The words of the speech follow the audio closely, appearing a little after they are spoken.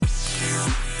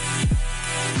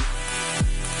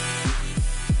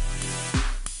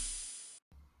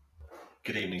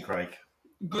evening, Craig.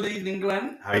 Good evening,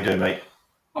 Glenn. How you doing, mate?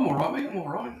 I'm all right, mate. I'm all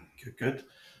right. Good.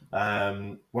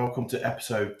 Welcome to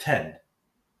episode 10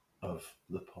 of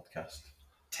the podcast.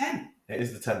 10? It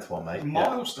is the 10th one, mate. A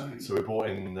milestone. Yeah. So we brought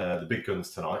in the big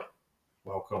guns tonight.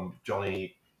 Welcome,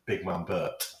 Johnny Big Man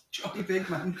Beart. Johnny Big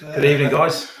Man Beart. Good evening,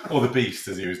 guys. Or the Beast,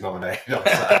 as he was nominated on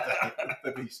Saturday.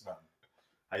 The Beast Man.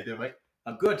 How you doing, mate?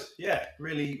 I'm good. Yeah,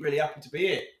 really happy to be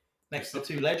here next to the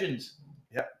two legends.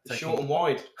 Yeah. Short and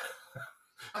wide.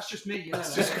 That's just me, yeah.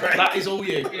 That's just great. That is all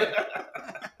you.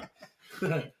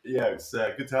 Yeah, it's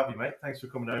good to have you, mate. Thanks for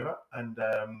coming over. And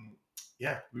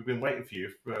we've been waiting for you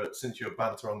since your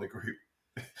banter on the group,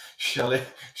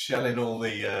 shelling all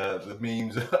the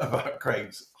memes about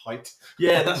Craig's height.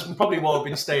 Yeah, that's probably why I've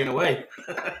been staying away.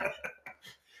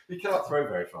 He can't throw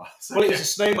very fast. Well, it was a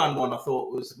snowman one I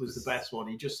thought was the best one.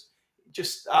 He just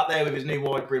out there with his new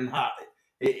wide brimmed hat.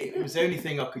 It was the only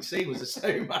thing I could see was a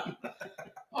snowman.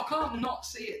 I can't not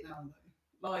see it now,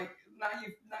 though. Like, now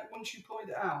once you point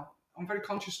it out, I'm very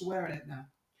conscious of wearing it now.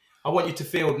 I want you to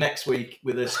field next week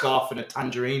with a scarf and a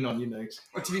tangerine on your nose.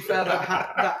 But to be fair, that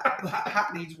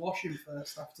hat needs washing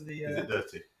first after the... Is it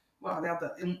dirty? Well, they had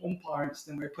that umpire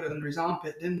incident where he put it under his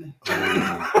armpit, didn't they?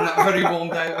 On that very warm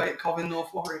day away at Covin,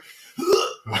 North Warwick.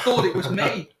 I thought it was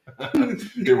me.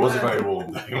 It was a very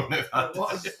warm day, wasn't it? It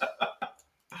was.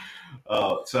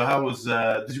 So how was...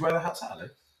 did you wear the hat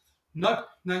Saturday? No,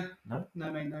 mate, no.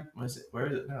 Where is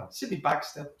it now? It's in my bag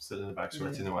still. Still in the bag,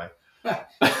 sweating away. I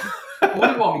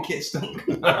wonder why my kit stunk.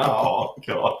 Oh,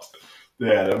 God.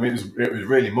 Yeah, I mean, it was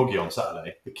really muggy on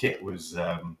Saturday. The kit was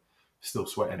still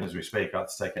sweating as we speak. I had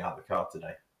to take it out of the car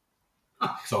today.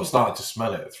 So I was starting to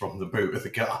smell it from the boot of the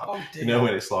car. Oh, dear. You know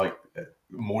when it's like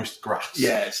moist grass?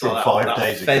 Yeah, it's from like 5 that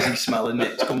days ago. fezzy smell, and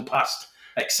it's gone past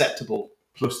acceptable.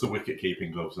 Plus the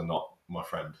wicket-keeping gloves are not my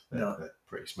friend. They're, No. they're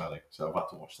pretty smelly, so I've had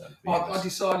to wash them. I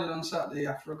decided on Saturday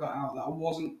after I got out that I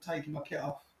wasn't taking my kit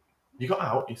off. You got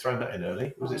out, you thrown that in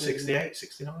early. Was it 68,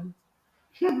 69?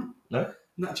 No?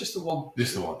 No, just the one.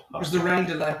 Just the one. It was the rain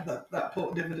delay that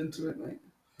put dividend to it, mate.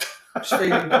 I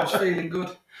was feeling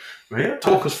good. Really?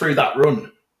 Talk us through that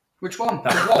run. Which one?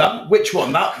 Which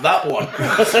one? That one.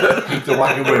 The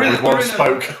wagon wheel with one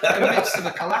spoke. In the midst of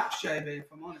a collapse, JB,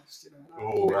 if I'm honest. You know,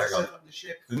 Oh, hang on. the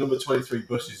ship. The number 23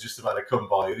 bus is just about to come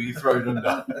by. Who are you thrown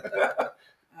under?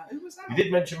 Who was that? You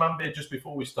did mention Man Beard just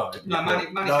before we started. No, Manny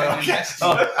came in okay. and rescued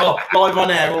Live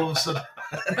on air all of a sudden.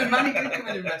 Manny did come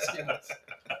in and rescue us.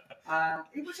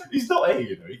 He's not here,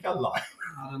 you know. He can lie.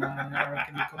 I don't know. I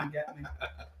reckon he couldn't get me.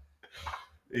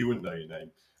 He wouldn't know your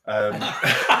name.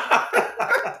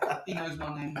 He knows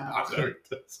my name now. I know he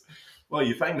does. Well,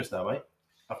 you're famous now, mate.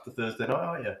 After Thursday night,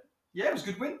 aren't you? Yeah, it was a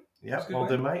good win. Yeah, well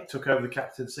done, mate. Took over the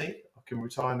captaincy. I can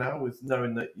retire now with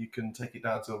knowing that you can take it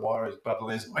down to the wire as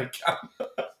badly as I can.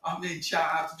 I mean, shout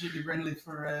out to Jimmy Brindley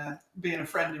for being a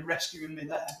friend and rescuing me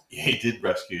there. Yeah, he did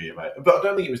rescue you, mate. But I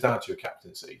don't think it was down to your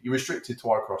captaincy. You restricted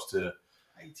Twycross to,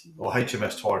 18. or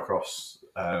HMS Twycross,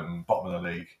 bottom of the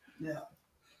league. Yeah.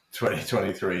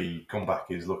 2023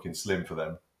 comeback is looking slim for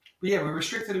them. But yeah, we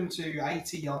restricted him to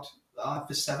 80 odd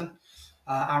for 7.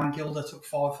 Aaron Gilder took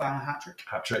 5 for a hat-trick.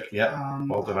 Hat-trick, yeah.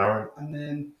 Well done, Aaron. And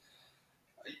then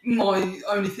my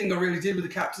only thing I really did with the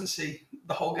captaincy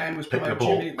the whole game was pick the promote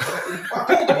ball. Jimmy. I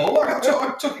caught the ball.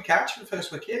 I took a catch for the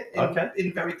first wicket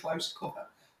in very close cover.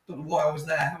 Don't know why I was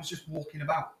there. I was just walking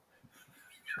about.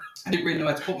 I didn't really know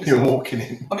where to put myself. You're walking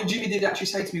in. I mean, Jimmy did actually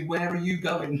say to me, "Where are you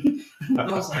going?" I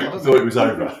was like, I thought it was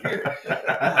over.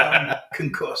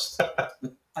 Concussed.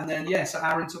 And then, so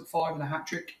Aaron took 5 and a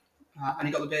hat-trick. And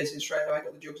he got the beers in straight away,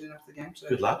 got the jugs in after the game. So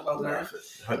good lad. Well done, Aaron.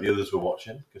 I hope the others were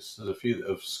watching, because there's a few that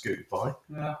have scooted by.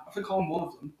 Yeah, I think I'm one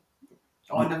of them.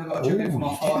 I never got a jug in for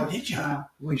my 5. Did you?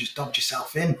 Well, you just dobbed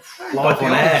yourself in. Live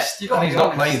on air. And he's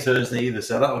not playing Thursday either,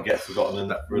 so that'll get forgotten in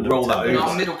that Roll that over.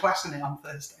 I'm middle class in it on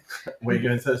Thursday. Where are you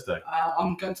going Thursday?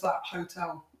 I'm going to that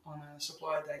hotel on a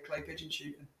supplier day, clay pigeon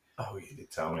shooting. Oh, you did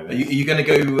tell me that. Are you going to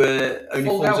go only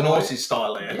Full fools and out, horses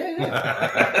style here?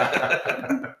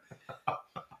 Yeah.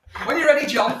 When you're ready,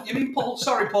 John. You mean Paul?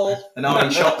 Sorry, Paul. An iron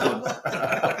shotgun.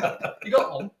 You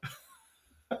got one?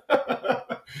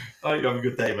 Oh, you have a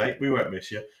good day, mate. We won't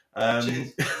miss you.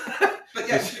 Cheers. But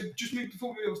yeah, just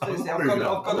before we move on to Thursday,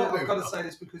 I've got to say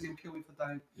this because he'll kill me for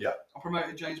don't. Yeah. I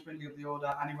promoted James Brindley up the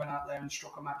order, and he went out there and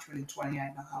struck a match winning 28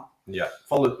 and a half. Yeah.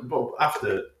 Followed, well,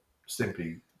 after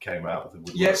Stimpy came out of the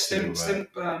woodwork. Yeah, Stimp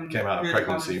came out of really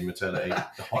pregnancy, maternity,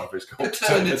 whatever it's called.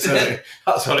 Paternity.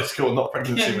 That's what it's called, not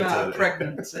pregnancy, maternity.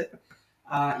 Pregnancy.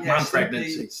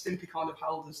 Pregnancy. Stimpy kind of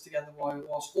held us together while it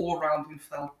was all round him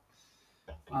fell.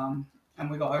 And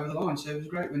and we got over the line. So it was a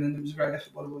great win, and it was a great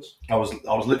effort by the boys. I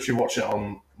was literally watching it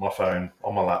on my phone,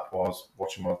 on my lap, while I was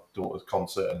watching my daughter's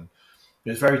concert, and it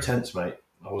was very tense, mate.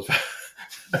 I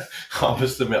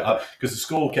must admit, because the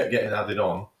score kept getting added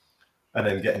on and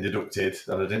then getting deducted,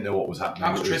 and I didn't know what was happening.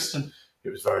 That was Tristan.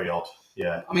 It was very odd,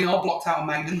 yeah. I mean, I blocked out a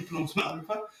Maiden the penultimate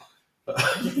over.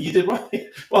 You did right.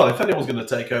 Well, if anyone's going to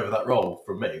take over that role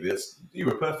from me, you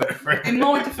were perfect for it. In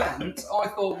my defence, I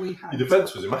thought we had... Your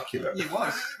defence was immaculate. It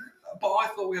was. But I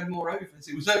thought we had more overs.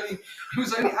 It was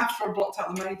only after I blocked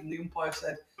out the Maiden, the umpire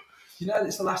said, "You know,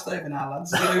 it's the last over now,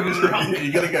 lads. The overs are wrong."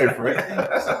 You're going to go for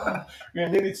it. We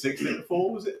needed 6 to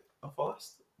 4, was it? Off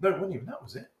last? No, it wasn't even that,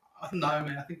 was it? No,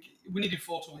 man. I think we needed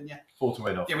 4 to win, yeah. 4 to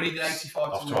win off. Yeah, we needed 85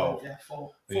 off to win. 12. Yeah,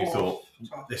 4. And you thought,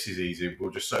 12. This is easy. We'll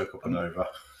just soak up and over.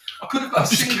 I could have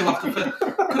got a single off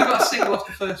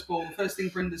the first ball. The first thing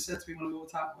Brenda said to me when we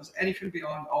walked out was, "Anything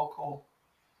behind, I'll call."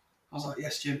 I was like,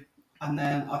 "Yes, Jim." And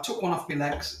then I took one off my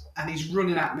legs, and he's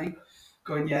running at me,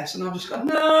 going, "Yes," and I've just gone,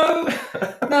 "No,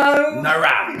 no, no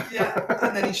run." Yeah,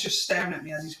 and then he's just staring at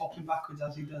me as he's hopping backwards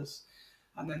as he does.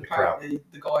 And then apparently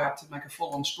the guy had to make a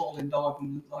full-on sprawling dive,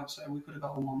 and so we could have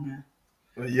got one there.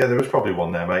 Well, yeah, there was probably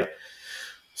one there, mate.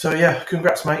 So yeah,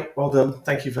 congrats, mate. Well done.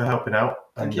 Thank you for helping out.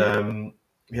 Thank you.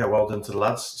 Yeah, well done to the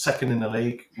lads. Second in the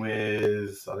league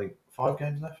with, I think, 5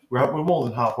 games left. We're more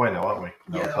than halfway now, aren't we?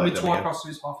 Yeah, I mean, Twycross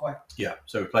is halfway. Yeah,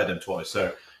 so we played them twice.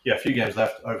 So yeah, a few games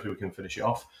left. Hopefully we can finish it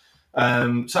off.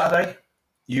 Saturday,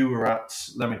 you were at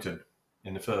Leamington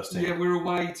in the first team. Yeah, we were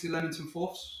away to Leamington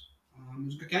Force. It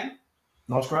was a good game.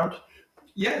 Nice ground?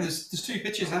 Yeah, there's 2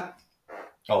 pitches there.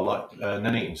 Oh, like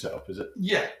Nuneaton setup, is it?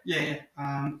 Yeah.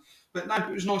 But no,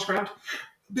 it was a nice ground.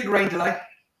 Big rain delay.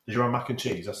 Did you have mac and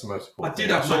cheese? That's the most important. I did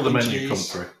have mac and cheese. I saw the menu cheese.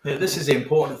 come through. Yeah, this is the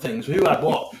important things. Who had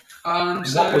what?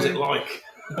 What was it like?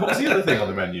 What was the other thing on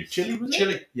the menu? Chili, was it?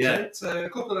 Chili. Yeah. So a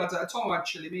couple of lads at a time had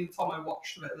chili. Me and Tomo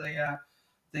watched the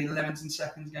Leamington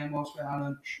Seconds game whilst we were at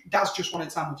lunch. Daz just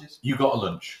wanted sandwiches. You got a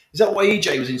lunch. Is that why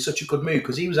EJ was in such a good mood?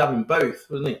 Because he was having both,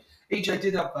 wasn't he? EJ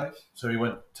did have both. So he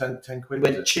went 10 quid?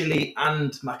 He went chili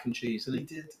and mac and cheese, didn't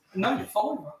he? He did. No,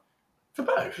 $5. For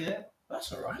both? Yeah.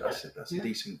 That's all right. That's a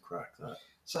decent crack, that.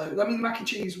 So, I mean, the mac and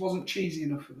cheese wasn't cheesy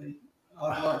enough for me.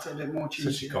 I'd like to a bit more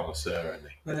cheesy. Such a connoisseur, isn't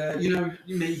he? But, you know,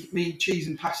 me, cheese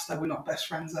and pasta, we're not best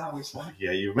friends, are we? So?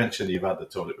 Yeah, you mentioned you've had the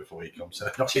toilet before you come, so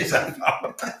knock yourself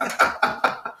out.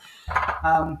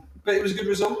 But it was a good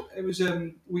result. It was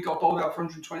we got bowled out for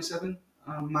 127.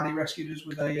 Manny rescued us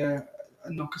with a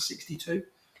knocker 62.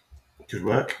 Good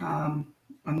work. And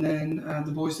then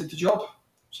the boys did the job.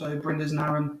 So Brenda's and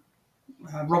Aaron,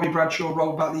 Robbie Bradshaw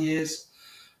rolled back the years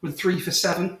with 3 for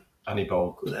 7. And he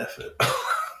bowled. Good effort.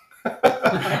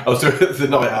 I was doing it the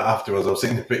night afterwards. I was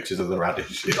seeing the pictures of the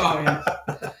radish. Oh yeah.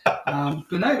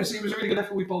 But no, it was a really good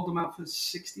effort. We bowled them out for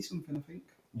 60 something, I think.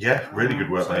 Yeah, really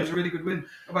good work, so mate. It was a really good win.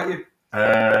 How about you?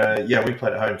 Yeah, we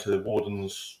played at home to the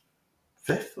Warden's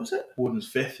 5th, was it?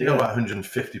 Warden's 5th. We got about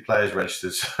 150 players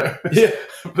registered. So yeah,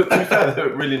 but to be fair, they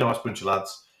were a really nice bunch of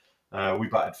lads. We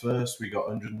batted first. We got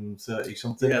 130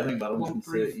 something. Yeah, I think about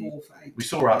 130. 1, 3, 4 for 8. We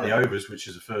saw out the overs, which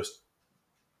is the first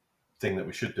thing that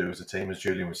we should do as a team, as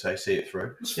Julian would say, see it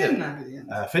through. Was Finn there at the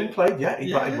end? Finn played, yeah,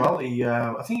 he batted well. He,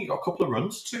 I think he got a couple of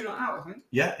runs. 2 not out, I think.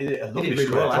 Yeah, he did a lovely really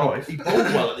square well, drive. He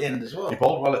bowled well at the end as well. He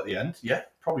bowled well at the end, yeah.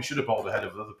 Probably should have bowled ahead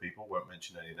of other people. Won't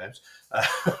mention any names.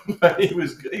 But he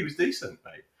was decent,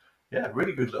 mate. Yeah,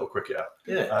 really good little cricketer.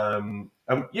 Yeah.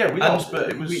 Yeah, we lost, but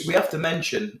it was. We have to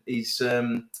mention he's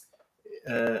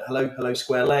hello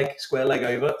square leg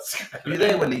over. Were you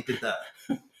there when he did that?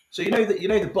 So you know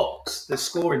the box, the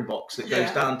scoring box that goes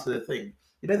down to the thing.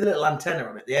 You know the little antenna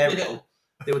on it, the aerial. Yeah.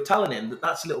 They were telling him that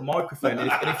that's a little microphone,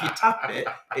 and if you tap it,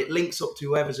 it links up to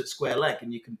whoever's at square leg,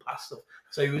 and you can pass them.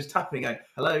 So he was tapping, going,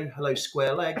 "Hello,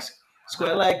 square leg,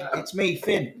 it's me,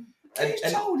 Finn." And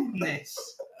told him this.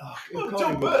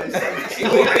 John Beart.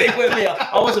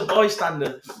 I was a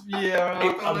bystander.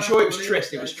 Yeah, I'm sure it was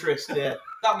Trist. It was Trist. Yeah,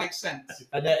 that makes sense.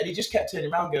 And he just kept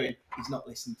turning around, going, "He's not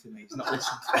listening to me. He's not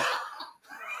listening to me."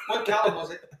 What colour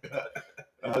was it?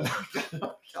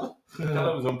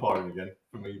 Callum was umpiring again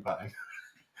for me batting.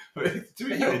 But to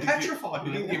be fair, petrified.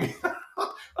 You didn't give me.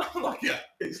 I'm like, yeah,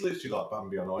 it's literally like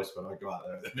Bambi on ice when I go out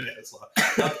there at the minute. It's like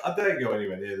I don't go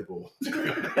anywhere near the ball. To be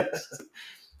honest.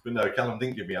 But no, Callum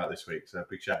didn't give me out this week, so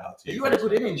big shout out to you. You had a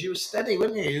good innings. You were steady,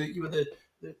 weren't you? You were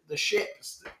the ship.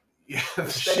 Yeah, the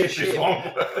ship is one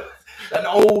word. An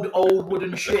old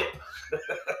wooden ship.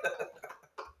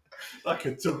 Like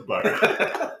a tugboat.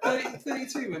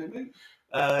 32, wasn't it?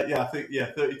 Yeah, I think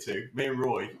 32. Me and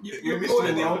Roy. We missed it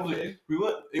in the oldest. We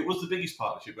were. It was the biggest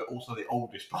partnership, but also the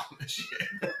oldest partnership.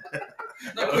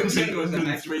 No,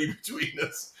 103 between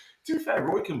us. To be fair,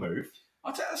 Roy can move.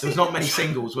 There was not many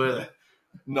singles, were there?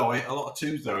 No, a lot of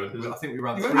twos though. And I think we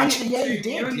ran You three. only Actually, yeah, you you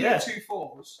did, only yeah. had 2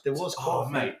 4s. There was Oh,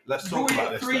 mate, let's talk Roy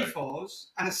about had this. 3 though. 4s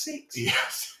and a 6.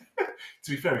 Yes.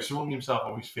 To be fair, he swung himself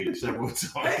on his feet several Where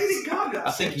times. did he go?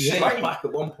 I think he hit it back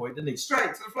at one point, didn't he?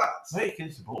 Straight to the flats. Mate, he can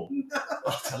hit the ball.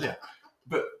 I'll tell you.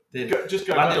 But Did just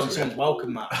go landed back on to someone's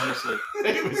welcome mat, honestly.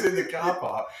 it was in the car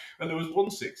park, and there was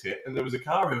 1 6 hit, and there was a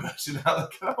car reversing out of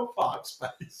the car park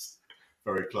space.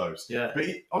 Very close. Yeah. But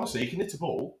honestly, he can hit a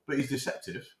ball, but he's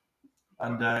deceptive.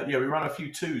 And yeah, we ran a few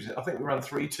 2s. I think we ran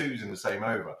 3 2s in the same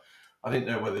over. I didn't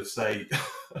know whether to say.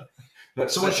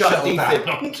 Someone shot a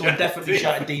defib. Someone definitely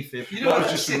shot a defib. You know That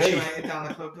what was just just for me. situated down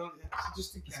the club, don't you? So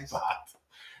just in case. Bad.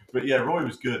 But yeah, Roy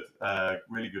was good.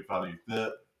 Really good value.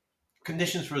 The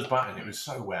conditions for us batting, it was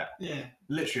so wet. Yeah.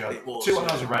 Literally, It was, 2 yeah.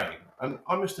 hours of rain, and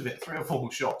I must have hit 3 or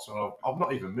 4 shots, and I've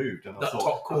not even moved. And I That thought,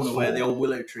 top corner that's where four. the old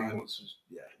willow tree And was,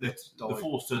 yeah. The died.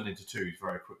 4s turned into 2s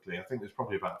very quickly. I think there's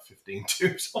probably about 15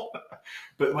 2s on there.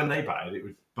 But when they batted, it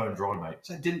was bone dry, mate.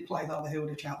 So it didn't play like the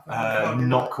Hilditch outfit.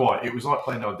 Not quite. It was like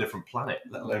playing on a different planet,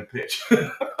 let alone pitch.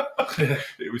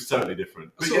 It was totally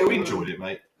different. But yeah, we enjoyed it,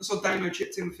 mate. I saw Damo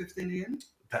chipped in with 15 again.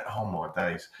 Oh my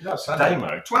days. That's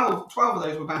Damo, 12 of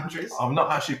those were boundaries. I've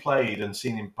not actually played and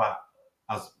seen him bat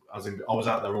as in I was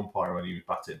out there umpire when he was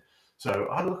batting. So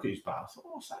I had a look at his bat. I thought,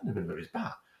 what's that in the middle of his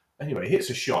bat? Anyway, he hits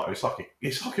a shot. It's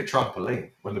like a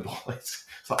trampoline when the ball hits.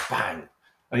 It's like bang.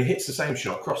 And he hits the same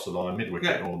shot across the line,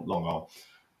 mid-wicket or long arm.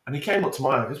 And he came up to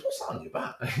mine and goes, what's that on your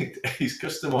bat? He's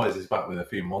customised his bat with a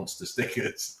few monster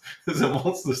stickers. There's a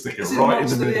monster sticker Is it right in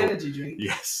Monster the middle. the energy drink?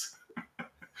 Yes.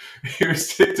 He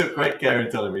took great care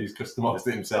in telling me he's customised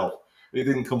it himself. It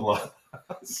didn't come like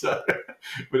that. So,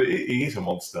 but he is a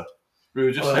monster. We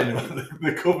were just saying about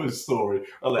the covers story.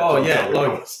 I'll let John tell the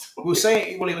cover story.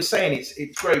 he was saying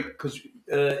it's great because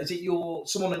is it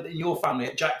someone in your family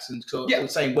at Jackson's? So Yeah. he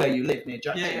was saying where you live near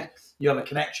Jackson's. Yeah. You have a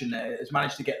connection there. Has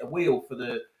managed to get the wheel for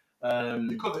the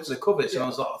covers. And I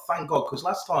was like, oh, thank God, because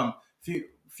last time,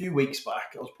 few weeks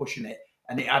back, I was pushing it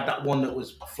and it had that one that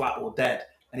was flat or dead,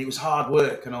 and it was hard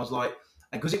work. And I was like,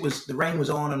 and because the rain was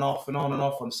on and off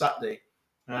on Saturday,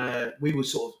 we were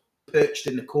sort of perched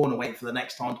in the corner waiting for the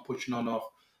next time to push it on and off,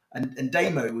 and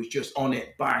Damo was just on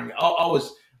it, bang.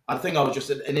 I think I was just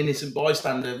an innocent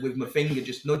bystander with my finger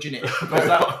just nudging it.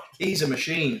 He's a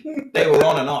machine. They were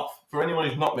on and off. For anyone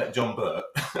who's not met John Beart,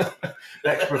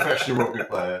 ex-professional rugby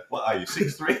player, what are you,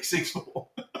 6'3", 6'4"?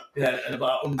 Yeah, and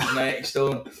about 180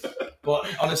 stone. But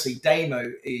honestly, Damo,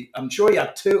 I'm sure he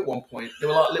had 2 at one point. They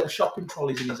were like little shopping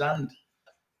trolleys in his hand,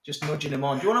 just nudging him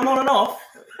on. Do you want him on and off?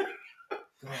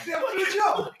 Yeah, what a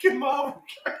job. Fucking Marvel.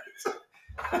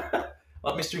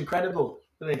 Like Mr. Incredible,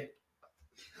 didn't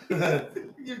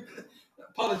he?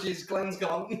 Apologies, Glenn's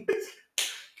gone.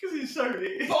 Because he's so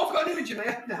neat. But I've got an image in my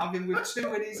head now of him with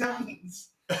 2 in his hands.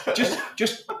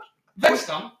 Just Vest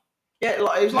on. yeah,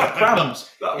 like it was like prams.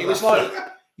 It was like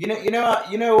you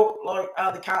know,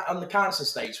 like how on the cancer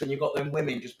states when you got them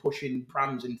women just pushing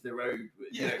prams into the road,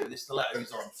 with the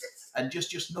stilettos on, and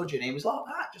just nudging. He was like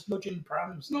that, just nudging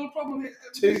prams. No problem.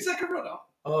 2. Take a run off.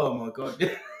 Oh my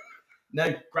God.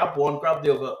 No, grab one, grab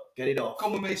the other, get it off.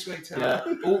 Come with me, sweetheart.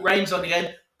 Yeah. All rains on the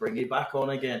end, bring it back on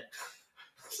again.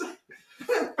 You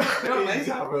know what I mean?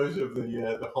 That version of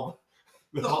the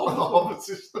The hover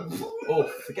system. Oh,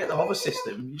 forget the hover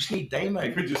system. You just need Damo.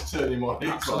 You could just turn him on.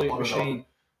 Absolute machine.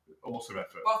 Awesome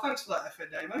effort. Well, thanks for that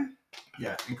effort, Damo.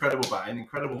 Yeah, incredible batting,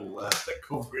 incredible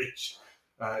coverage.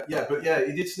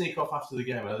 He did sneak off after the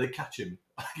game, and I did catch him.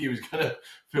 He was going to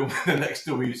film the next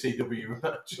WCW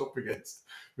match up against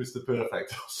Mr.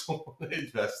 Perfect or someone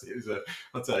invested.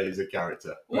 I'll tell you, he's a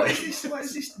character. What is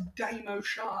this Damo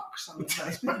Shark song?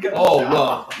 Oh,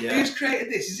 well, yeah. Who's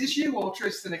created this? Is this you or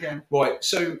Tristan again? Right,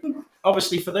 so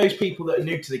obviously for those people that are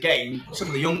new to the game, some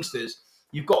of the youngsters,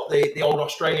 you've got the old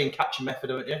Australian catching method,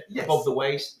 haven't you? Yes. Above the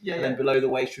waist, and then below the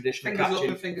waist, traditional Fingers up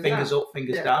catching. and fingers down. Up,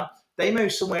 fingers down.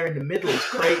 Damo's somewhere in the middle. He's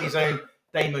creating his own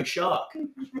Damo Shark.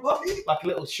 Like a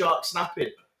little shark snapping.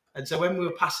 And so when we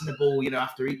were passing the ball,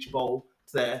 after each bowl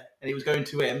there, and it was going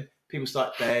to him, people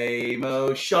start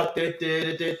Damo Shark, and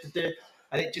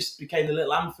it just became the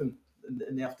little anthem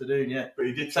in the afternoon. Yeah, But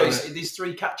he did. so there's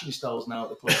 3 catching styles now at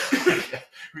the club.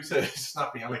 We said it's a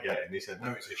snapping alligator, and he said,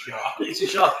 "No, it's a shark." It's a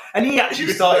shark, and he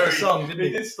actually started the song, didn't He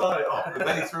he? did start it off, but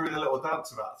then he threw in a little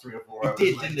dance about 3 or 4 hours. He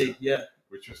did, later, didn't he? Yeah,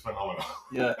 which was phenomenal.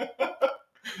 yeah.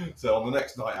 So on the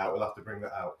next night out, we'll have to bring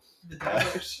that out. The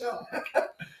Damo Shark.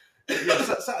 Yeah,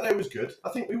 Saturday was good. I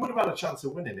think we would have had a chance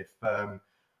of winning if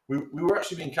we were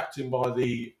actually being captained by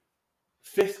the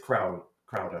 5th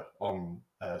crowder on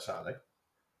Saturday.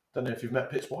 Don't know if you've met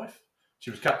Pitt's wife.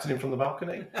 She was captaining from the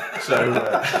balcony. So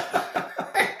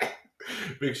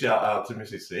Big shout out to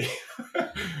Mrs. C.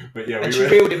 But yeah, And she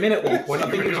reeled him in at one point.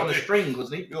 I think he was on a string,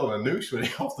 wasn't he? He was on a noose when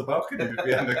he off the balcony if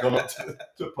he hadn't gone up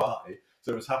to party.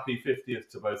 So it was happy 50th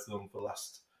to both of them for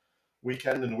last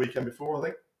weekend and the weekend before, I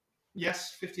think.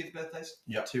 Yes, 50th birthdays.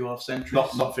 Yeah. 2 half-centuries.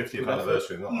 Not 50th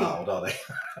anniversary, not that old, are they?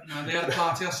 No, they had a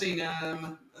party. I've seen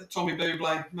Tommy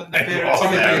Bublé made an Hey, appearance. oh,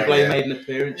 Tommy yeah, Bublé yeah. made an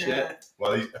appearance, yeah.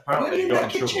 Well, Were apparently they he in got their in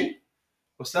trouble. kitchen?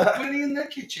 What's that? Were they in their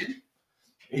kitchen?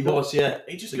 He was, yeah.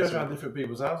 He just goes around different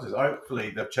people's houses.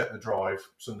 Hopefully they've checked the drive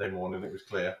Sunday morning, it was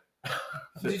clear.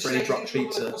 Did you For any say drop he's in trouble?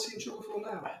 pizza. What's he in trouble for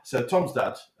now? So Tom's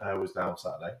dad was down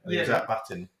Saturday and he was Yeah. out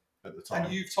batting at the time.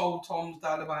 And you've told Tom's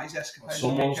dad about his escapades.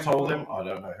 Someone's told him, I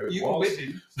don't know who it You were was. with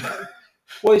him.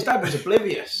 Well, his dad was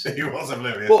oblivious. He was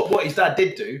oblivious. What his dad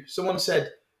did do, someone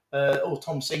said,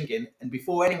 Tom's singing, and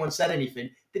before anyone said anything,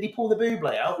 did he pull the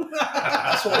Bublé out?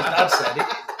 That's what his dad said.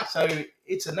 So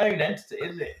it's a known entity,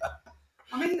 isn't it?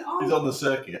 I mean, He's on the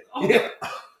circuit. Yeah.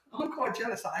 I'm quite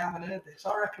jealous that I haven't heard this.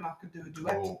 I reckon I could do a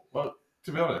duet. Oh, well,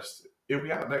 to be honest, he'll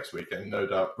be out next weekend, no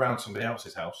doubt, round somebody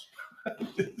else's house.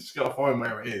 Just got to find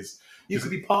where it is. You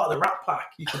could be part of the Rat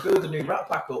Pack. You could build a new Rat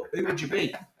Pack up. Who would you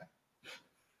be?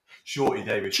 Shorty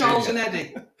David Charles Jr. and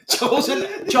Eddie. Charles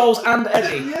and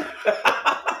Eddie.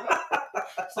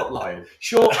 Stop lying.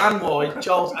 Short and wide,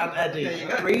 Charles and Eddie. There you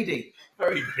go. Greedy.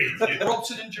 Very greedy.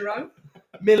 Robson and Jerome.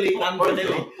 Millie and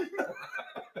Vanilli.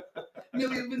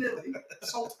 Millie and Vanilla.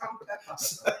 Salt and pepper.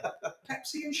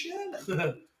 Pepsi and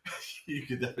Shirley. You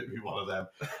could definitely be one of them.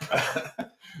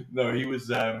 No, he was,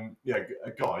 a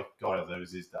guy of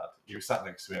those, his dad. He was sat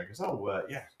next to me and goes,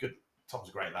 good. Tom's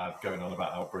a great lad, going on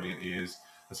about how brilliant he is.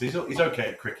 And so he's okay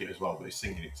at cricket as well, but he's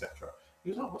singing, etc.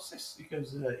 He goes, what's this? He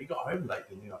goes, he got home late,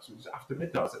 didn't he? So it was after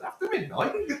midnight. I said, after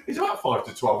midnight? It's about 5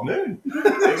 to 12 noon.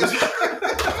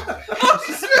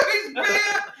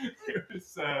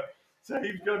 So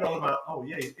he was going on about,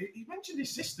 he mentioned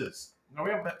his sisters. Now, we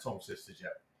haven't met Tom's sisters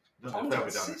yet. I don't know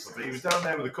if they'll be down there, but he was down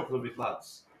there with a couple of his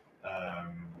lads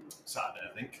Saturday,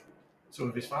 I think. Some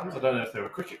of his fans. I don't know if they were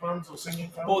cricket fans or singing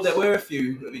fans. Well, there were a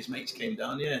few of his mates came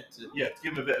down, yeah. To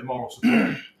give him a bit of moral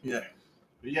support. Yeah.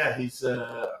 But yeah, he's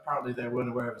apparently they weren't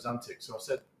aware of his antics. So I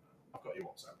said, I've got your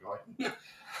WhatsApp, guy.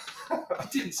 I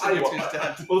didn't say it to his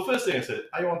dad. Well, the first thing I said,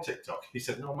 are you on TikTok? He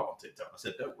said, no, I'm not on TikTok. I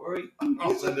said, don't worry,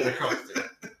 I'll send it across to you.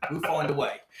 We'll find a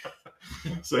way.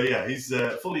 So yeah, he's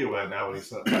fully aware now and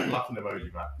he's laughing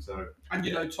emoji back. So And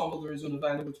you know Tom Mother is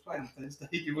unavailable to play on Thursday.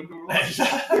 You wouldn't have he's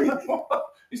not available.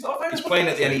 He's playing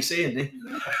at the NEC, isn't he?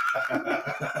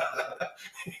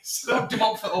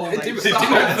 Demont all, mate.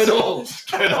 Demont all.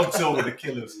 Going on tour with the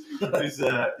Killers. He's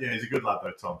a good lad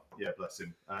though, Tom. Yeah, bless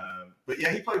him. But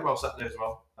yeah, he played well Saturday as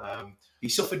well. He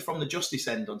suffered from the justice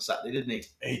end on Saturday, didn't he?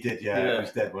 He did, yeah. It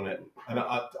was dead, wasn't it? And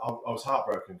I was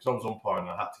heartbroken because I was umpiring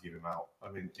and I had to give him out.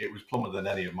 I mean, it was plumber than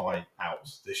any of my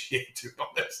outs this year, to be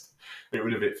honest. It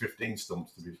would have hit 15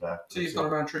 stumps, to be fair. So you've gone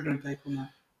around triggering people now?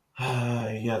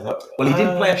 Yeah. Well, he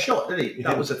didn't play a shot, did he?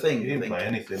 That was the thing. He didn't play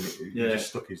anything. He just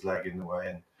stuck his leg in the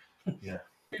way and, yeah.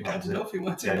 He had enough. He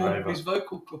went Game in one over. of his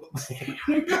vocal cords. He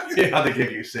had to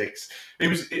give you 6.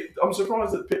 I'm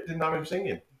surprised that Pip didn't have him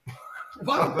singing.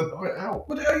 What? How?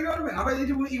 Well, you know what I mean? I bet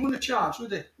he wouldn't have charged,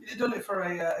 would he? He'd have done it for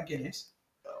a Guinness.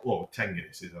 Well, 10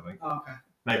 Guinnesses, I think. Oh, okay.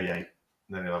 Maybe 8. And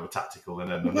then he'll have a tactical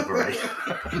and then another 8.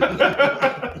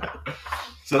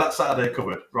 So that's Saturday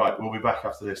covered. Right, we'll be back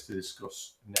after this to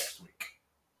discuss next week.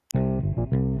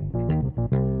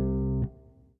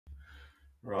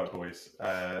 Right, boys.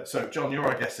 So, John, you're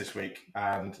our guest this week,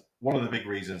 and one of the big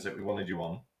reasons that we wanted you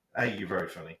on, A, you're very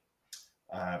funny,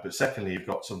 but secondly, you've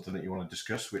got something that you want to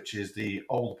discuss, which is the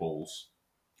Old Balls.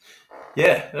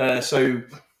 Yeah, so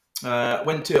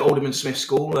went to Alderman Smith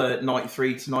School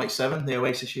 93 to 97, the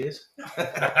Oasis years.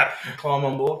 Climb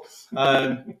on board.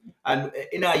 And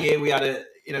in our year, we had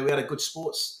a good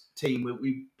sports team.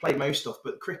 We played most stuff,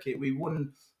 but cricket, we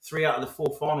won 3 out of the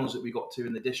 4 finals that we got to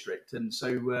in the district. And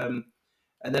so,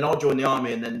 and then I joined the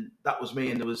army, and then that was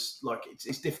me. And there was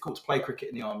it's difficult to play cricket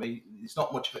in the army. There's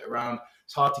not much of it around.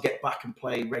 It's hard to get back and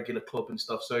play regular club and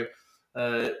stuff. So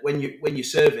when you're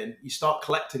serving, you start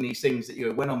collecting these things that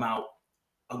when I'm out,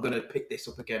 I'm going to pick this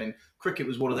up again. And cricket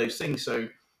was one of those things. So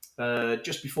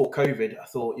just before COVID, I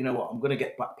thought, you know what, I'm going to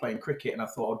get back playing cricket. And I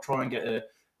thought I'd try and get a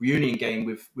reunion game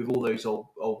with all those old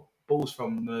balls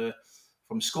from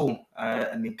school.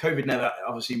 And then COVID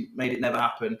obviously made it never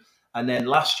happen. And then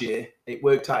last year, it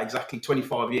worked out exactly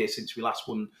 25 years since we last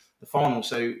won the final.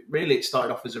 So really, it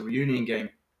started off as a reunion game.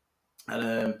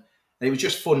 And it was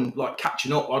just fun,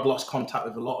 catching up. I'd lost contact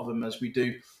with a lot of them, as we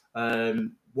do.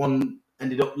 One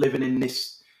ended up living in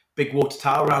this big water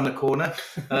tower around the corner.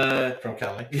 From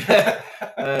Cali. Yeah.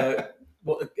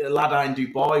 a lad out in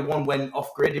Dubai. One went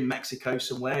off grid in Mexico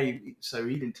somewhere, so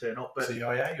he didn't turn up. But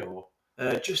CIA or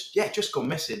just gone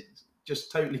missing.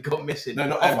 Just totally got missing. no,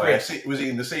 not off grid. MI. Was he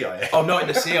in the CIA? Oh, not in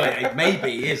the CIA.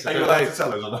 Maybe he is. Are you allowed to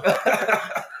tell us or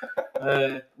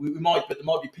not? We might, but there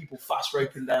might be people fast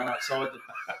roping down outside.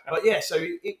 But yeah, so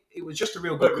it was just a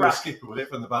real good crack. Skipper with it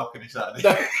from the balcony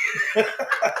Saturday.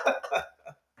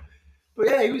 But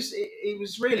yeah, it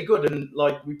was really good, and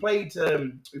like we played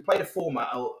a format.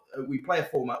 We play a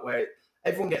format where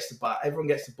everyone gets to bat, everyone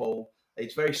gets to bowl.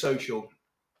 It's very social,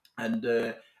 and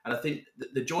I think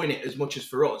the joy in it, as much as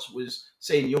for us, was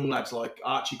seeing young lads like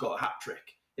Archie got a hat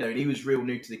trick. You know, and he was real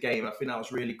new to the game. I think that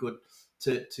was really good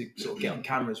to sort of get on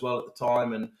camera as well at the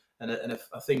time, and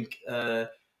I think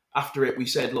after it we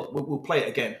said, look, we'll play it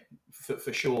again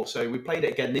for sure. So we played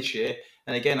it again this year,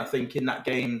 and again I think in that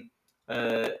game.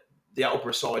 The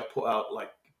Attleboorugh side put out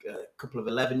like a couple of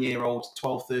 11-year-olds,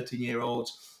 12,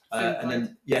 13-year-olds. And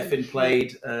then, Finn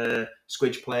played,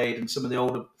 Squidge played, and some of the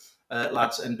older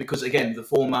lads. And because, again, the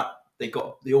format, they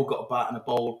all got a bat and a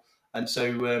bowl. And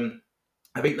so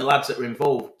I think the lads that were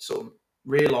involved sort of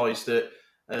realised that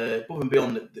above and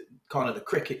beyond the kind of the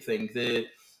cricket thing, the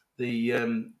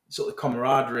sort of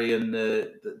camaraderie and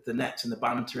the nets and the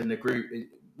banter in the group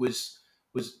was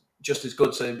just as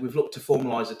good. So we've looked to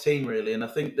formalise a team really, and I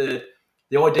think the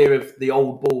idea of the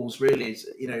old balls really is,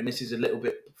 you know, and this is a little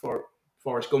bit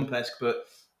Forrest Gump-esque, but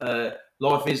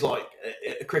life is like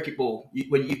a cricket ball.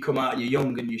 When you come out and you're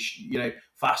young and you know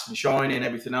fast and shiny and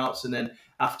everything else, and then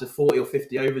after 40 or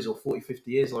 50 overs or 40,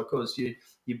 50 years like us, you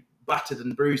battered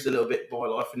and bruised a little bit by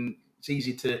life, and it's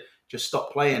easy to just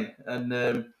stop playing. And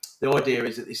the idea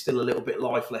is that there's still a little bit of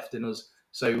life left in us.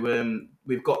 So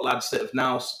we've got lads that have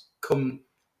now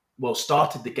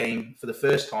started the game for the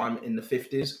first time in the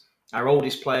 50s. Our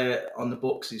oldest player on the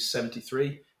books is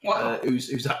 73, wow.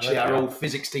 Who's actually our old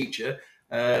physics teacher.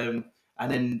 And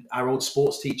then our old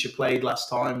sports teacher played last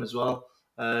time as well.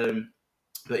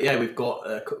 But yeah, we've got,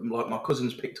 like my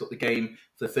cousin's picked up the game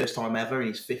for the first time ever, and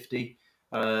he's 50.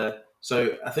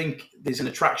 So I think there's an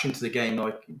attraction to the game,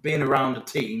 like being around a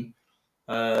team.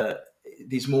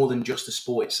 There's more than just the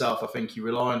sport itself. I think you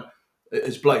rely on,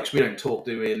 as blokes, we don't talk,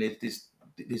 do we? And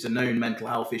there's a known mental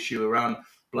health issue around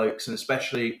blokes, and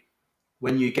especially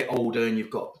when you get older and you've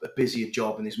got a busier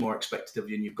job and there's more expected of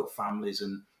you, and you've got families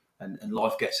and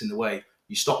life gets in the way,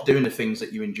 you stop doing the things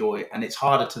that you enjoy, and it's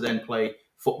harder to then play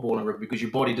football and rugby because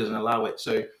your body doesn't allow it.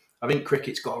 So I think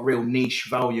cricket's got a real niche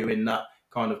value in that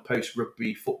kind of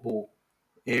post-rugby football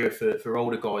era for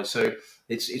older guys. So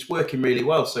it's working really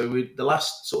well. So the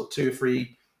last sort of 2 or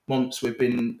 3 months we've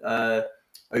been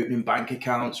opening bank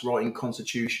accounts, writing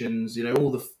constitutions, you know,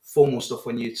 all the formal stuff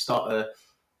when you start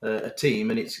a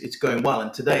team, and it's going well.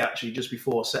 And today, actually, just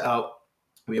before I set out,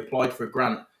 we applied for a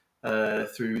grant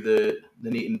through the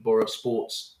Neaton Borough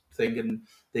Sports thing, and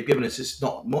they've given us, it's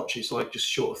not much, it's like just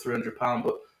short of £300,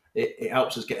 but it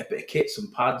helps us get a bit of kit,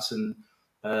 some pads, and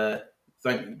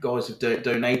thank you guys who've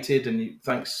donated, and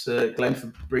thanks Glenn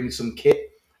for bringing some kit.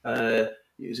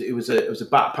 It was a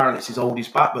bat. Apparently, it's his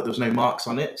oldest bat, but there was no marks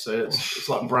on it, so it's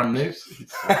like brand new.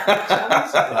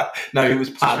 No, it was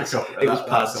pads. It was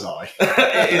pads. That's a lie.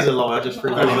 It is a lie. I just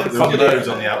threw There's loads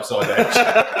on the outside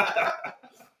edge.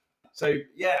 So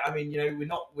yeah, I mean, you know,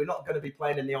 we're not going to be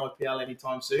playing in the IPL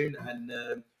anytime soon, and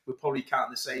we'll probably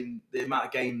count the amount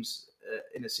of games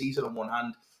in a season on one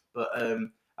hand. But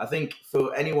I think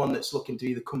for anyone that's looking to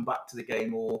either come back to the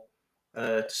game or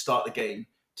to start the game,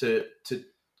 to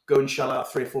go and shell out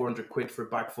 300 or 400 quid for a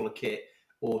bag full of kit,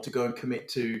 or to go and commit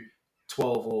to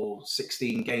 12 or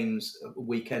 16 games,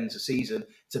 weekends a season,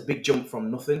 it's a big jump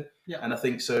from nothing. Yeah. And I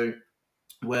think so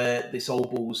where this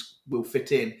old balls will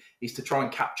fit in is to try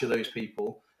and capture those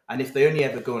people. And if they only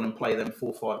ever go on and play them 4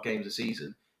 or 5 games a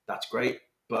season, that's great.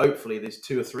 But hopefully there's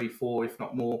 2 or 3, 4, if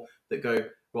not more, that go,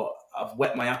 well, I've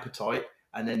whet my appetite.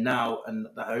 And then now, and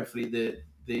that hopefully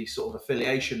the sort of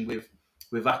affiliation with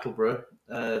Attleboorugh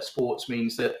Sports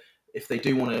means that if they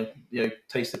do want to, you know,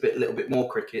 taste a little bit more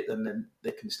cricket, then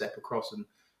they can step across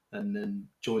and then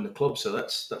join the club. So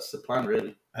that's the plan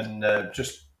really. And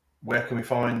just where can we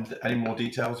find any more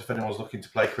details if anyone's looking to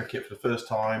play cricket for the first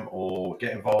time or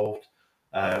get involved?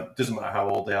 Doesn't matter how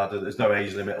old they are. There's no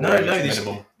age limit. Or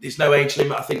minimum. There's no age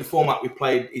limit. I think the format we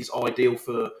played is ideal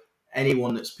for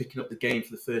anyone that's picking up the game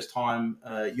for the first time,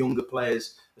 younger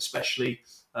players especially.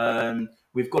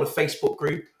 We've got a Facebook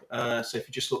group, so if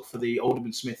you just look for the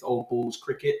Alderman Smith Old Balls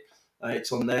cricket,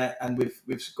 it's on there, and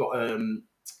we've got a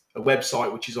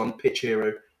website which is on Pitch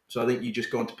Hero. So I think you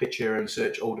just go onto Pitch Hero and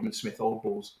search Alderman Smith Old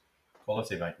Balls.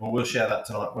 Quality, mate. Well, we'll share that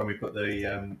tonight when we put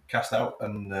the cast out,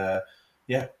 and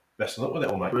yeah, best of luck with it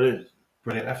all, mate.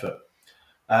 Brilliant effort.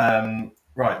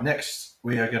 Right, next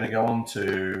we are going to go on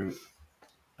to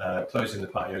closing the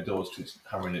patio doors because it's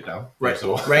hammering it down.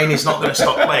 Rain is not going to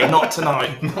stop playing, not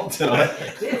tonight. Not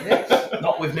tonight.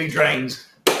 Not with new drains.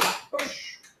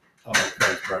 Oh,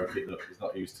 Craig's broke it. Look, he's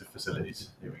not used to facilities.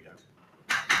 Here we go.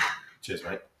 Cheers,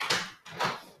 mate.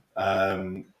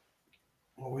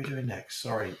 What are we doing next?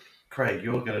 Sorry, Craig,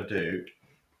 you're going to do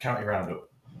county roundup.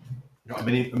 You got a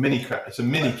mini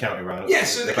county roundup. Yeah,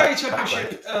 so the county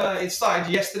championship it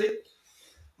started yesterday.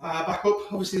 Back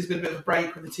up. Obviously, there's been a bit of a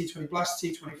break with the T20 Blast,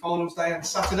 T20 Finals Day on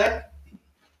Saturday.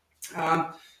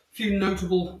 A few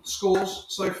notable scores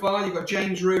so far. You've got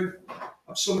James Rue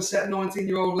of Somerset,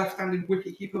 19-year-old left-handed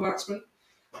wicket-keeper batsman.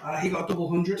 He got a double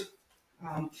 100.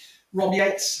 Rob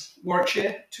Yates,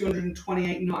 Warwickshire,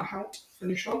 228 not out,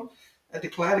 finished on.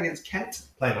 Declared against Kent.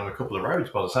 Playing on a couple of roads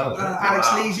by the sound of it.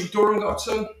 Alex Lees at Durham got a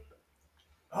ton.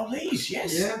 Oh, Lees,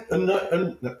 yes. Yeah.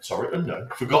 Unknown.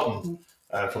 Forgotten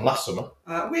from last summer.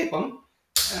 Weird one.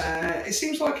 It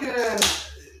seems like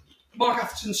Mark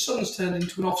Atherton's son's turned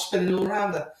into an off-spinning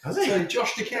all-rounder. Has he? So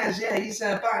Josh DeCaz, he's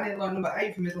batting it like number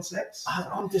 8 for Middlesex.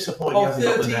 I'm disappointed Of he hasn't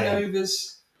got the 13 name.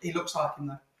 overs, he looks like him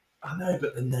though. I know,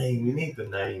 but the name, we need the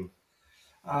name.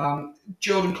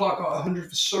 Jordan Clark got 100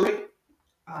 for Surrey.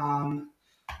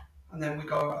 And then we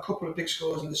got a couple of big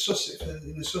scores in the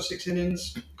Sussex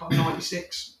innings, got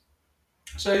 96.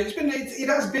 So it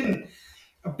has been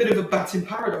a bit of a batting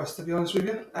paradise, to be honest with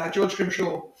you. George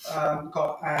Grimshaw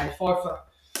got a 5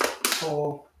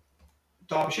 for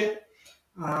Derbyshire.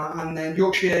 And then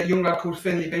Yorkshire, young lad called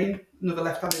Finley Bean, another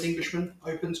left-handed Englishman,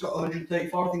 opens, got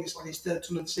 135. I think it's like his 3rd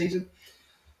ton of the season.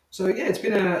 So yeah, it's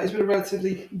been a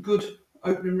relatively good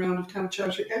opening round of county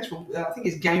championship games. I think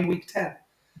it's game week 10.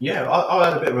 Yeah, I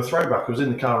had a bit of a throwback. I was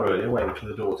in the car earlier, waiting for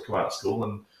the daughter to come out of school,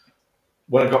 and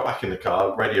when I got back in the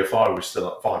car, Radio 5 was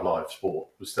still on, 5 Live Sport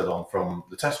was still on from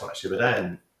the test match the other day,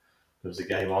 and there was a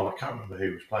game on. I can't remember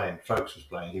who was playing. Folks was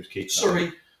playing. He was keeping.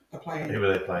 Surrey are playing. Who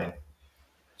were they playing?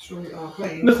 Surrey are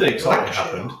playing. Nothing exciting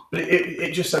happened, but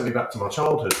it just sent me back to my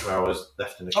childhood where I was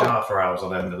left in the car for hours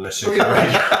on end and listening to the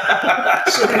radio.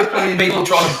 Surrey are playing. People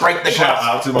trying to break the Shout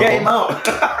glass. out to my Get him mum.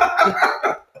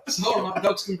 out. It's not right.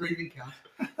 Dogs can breathe in can.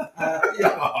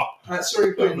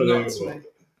 Sorry, playing nuts, mate.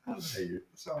 Hey, you.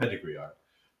 Sorry. Pedigree,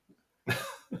 right?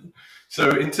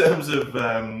 So, in terms of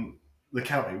the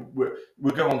county,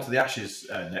 we'll go on to the Ashes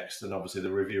next, and obviously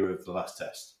the review of the last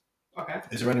test. Okay.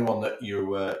 Is there anyone that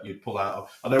you'd pull out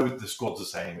of? I know the squad's the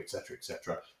same, etc.,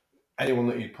 etc. Anyone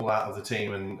that you'd pull out of the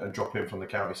team and drop in from the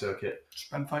county circuit?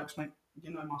 Spend folks, mate.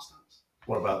 You know my stance.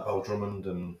 What about Bell Drummond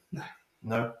and? No.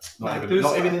 Not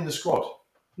No, even in the squad.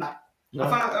 No. No.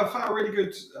 I found a really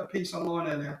good piece online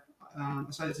earlier. I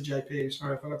sent it to JP.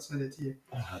 Sorry, I forgot to send it to you.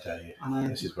 Oh, how dare you? I know.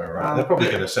 This is where we're at. They're probably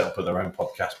going to set up their own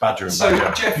podcast, Badger and So,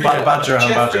 Badger. Badger and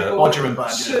Badger. Badger and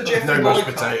Badger. Sir Jeffrey No mashed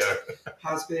Boycott potato.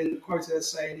 has been quoted as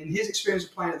saying, in his experience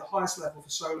of playing at the highest level for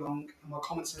so long, and my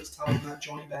common sense tells me that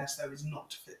Johnny Bairstow is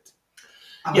not fit.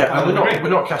 And we're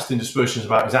not casting dispersions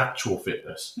about his actual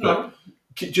fitness. No.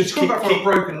 But just Come keep back from a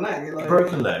broken leg.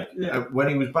 broken leg. Yeah. When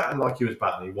he was batting like he was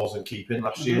batting, he wasn't keeping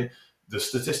last year. The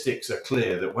statistics are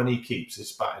clear that when he keeps,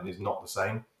 his batting is not the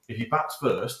same. If he bats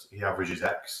first, he averages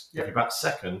X. Yep. If he bats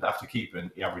second after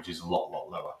keeping, he averages a lot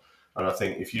lower. And I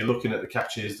think if you're looking at the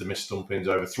catches, the missed stumpings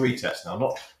over 3 tests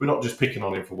now, we're not just picking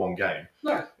on him for one game.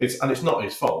 No. It's not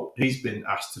his fault. He's been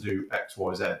asked to do X,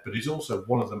 Y, Z, but he's also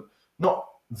one of them, not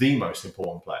the most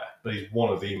important player, but he's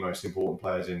one of the most important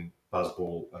players in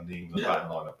baseball and the England batting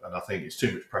lineup. And I think it's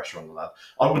too much pressure on the lad.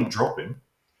 I wouldn't drop him.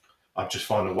 I'd just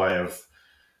find a way of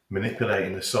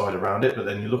manipulating the side around it. But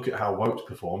then you look at how Wokes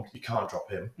performed, you can't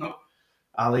drop him. No.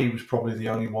 Ali was probably the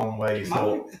only one where you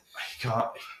thought, he can't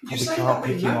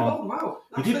pick him on. Wow.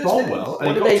 He did bowl well.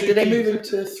 And Did they move him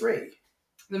to 3?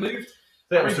 They moved.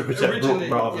 That was to protect Brooke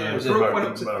rather than Brooke went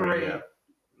up to Murray, 3. yeah.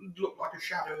 Looked like a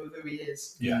shadow of who he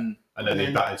is. Yeah. And then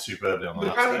he batted superbly on the But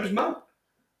last apparently day. it was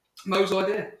Mo's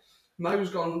idea.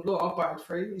 Mo's gone, look, I've batted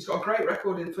 3. He's got a great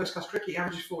record in first class cricket. He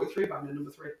averages 43 batting at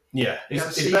number 3. Yeah.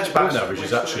 His best batting average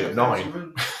is actually at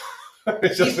 9.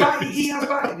 He has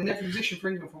batted in every position for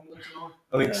England from 1 to 9.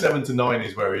 I think 7 to 9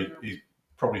 is where he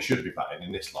probably should be batting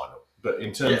in this lineup. But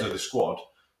in terms of the squad,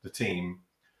 the team,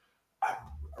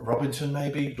 Robinson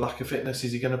maybe, lack of fitness,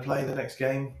 is he going to play the next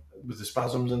game with the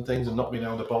spasms and things and not being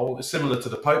able to bowl? It's similar to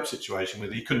the Pope situation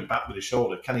where he couldn't bat with his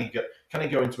shoulder. Can he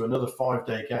go into another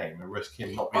 5-day game and risk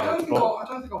him not being able to bowl? I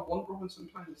don't think I want Robinson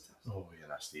playing this test. Oh, yeah,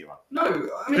 that's the one. No,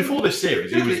 I mean... Before this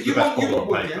series, he was the best bowler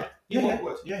on paper. You want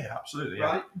Wood. Yeah, absolutely. Yeah.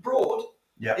 Right? Broad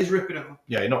is ripping him.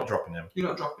 Yeah, you're not dropping him. You're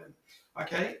not dropping him.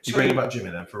 Okay? You bring back Jimmy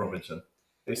then for Robinson?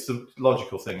 It's the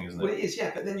logical thing, isn't it? Well, it is,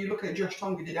 yeah. But then you look at Josh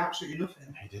Tonga, did absolutely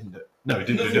nothing. He didn't. No, he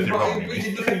didn't do nothing wrong. He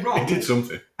did nothing wrong. He did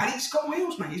something. And he's got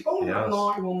wheels, mate. He's bowling at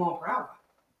 91 mile per hour.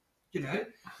 You know.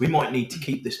 We might need to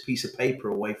keep this piece of paper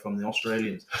away from the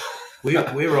Australians.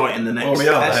 We're writing the next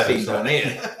test team down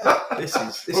here. This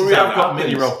is we have got a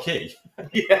mini Rob Key.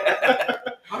 Yeah.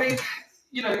 I mean,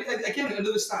 you know, again,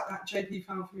 another stat that JP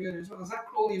found for me earlier as well. Zach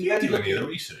Crawley and Do you Ben do any of the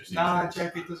Ducky. research? Nah,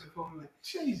 JP doesn't for me.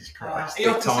 Jesus Christ. He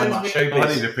often Time sends I me. show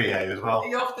I need a PA as well.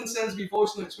 He often sends me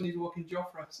voice notes when he's walking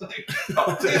Joffre. So.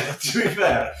 To be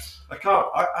fair,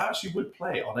 I actually would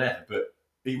play it on air, but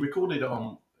he recorded it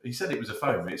on. He said it was a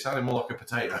phone, but it sounded more like a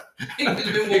potato. He would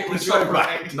have been walking so Joffre.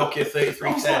 right. Nokia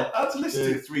 3310. I had to listen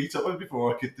to it 3 times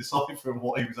before I could decipher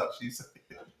what he was actually saying.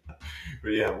 But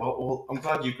yeah, well, I'm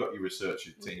glad you've got your researcher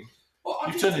team. Well,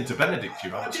 You've turned into Benedict, you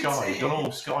have Sky. You've done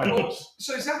all Sky Well, ones.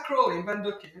 so Zach Crawley and Ben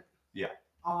Ducky. Yeah.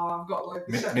 I've got like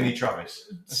the Mini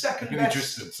Travis. second Mini best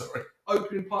Tristan, sorry.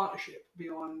 opening partnership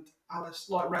behind Alice,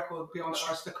 like record behind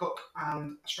Alistair Cook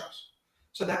and Strauss.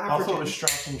 So they're I averaging. thought it was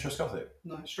Strauss and Truskothic.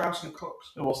 No, Strauss and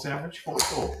Cooks. What's the average?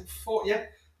 44. Yeah,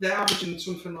 they're averaging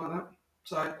something like that.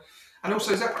 So, and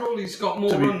also Zach Crawley's got more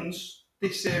So we- runs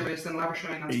this series than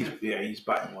Labuschagne and Smith. He's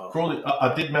batting well. Crawley,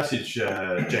 I did message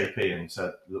JP and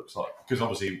said, looks like, because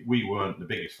obviously we weren't the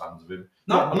biggest fans of him.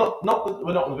 No. Not that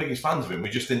we're not the biggest fans of him. We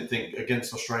just didn't think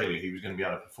against Australia he was going to be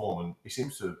able to perform, and he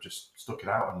seems to have just stuck it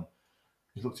out, and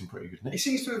he's looked in pretty good nick. He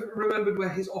seems to have remembered where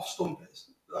his off stump is.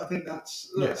 I think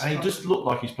that's And he just looked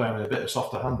like he's playing with a bit of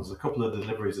softer hands. A couple of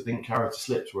deliveries that didn't carry to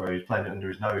slips, where he's playing it under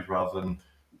his nose rather than,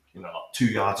 like 2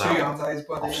 yards out. 2 yards out his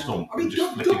body. Off stump, I mean, and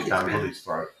just flicking it down Duckett's Billy's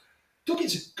throat.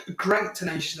 Duckett's a great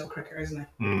tenacious little cricketer, isn't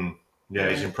he? Yeah,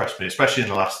 he's impressed me, especially in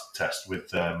the last test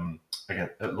with again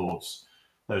at Lords.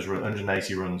 Those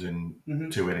 180 runs in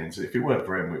 2 innings. If it weren't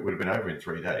for him, it would have been over in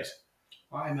 3 days.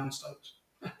 I'm on Stokes.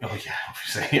 Oh yeah,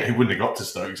 obviously he wouldn't have got to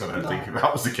Stokes. I don't think if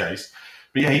that was the case.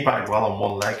 But yeah, he batted well on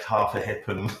one leg, half a hip,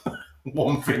 and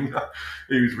one finger.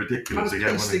 He was ridiculous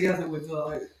again. Pieced together with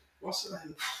what's the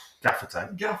name? Gaffer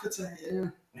tape. Gaffer tape, yeah.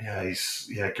 Yeah,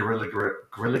 he's gorilla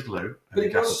glue But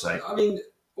and it was, gaffer tape. I mean,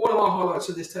 one of my highlights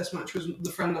of this test match was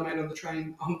the friend I made on the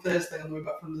train on Thursday on the way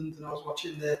back from London. I was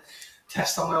watching the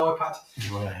test on my iPad,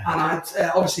 and I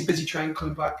had obviously busy train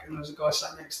coming back, and there was a guy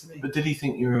sat next to me. But did he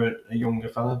think you were a younger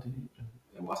fella?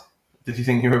 What? Did he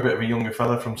think you were a bit of a younger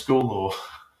fella from school, or?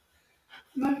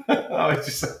 No. I was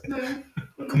just No.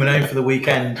 Coming home for the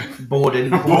weekend,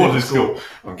 boarding school.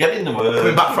 I'm getting the word.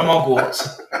 Coming back from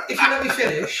Hogwarts. If you let me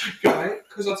finish, right?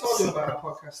 Because I told him about our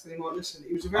podcast, and he might listen.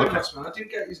 He was a very nice man. I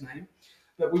didn't get his name,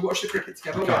 but we watched the cricket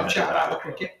together. We had a chat about the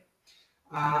cricket,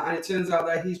 and it turns out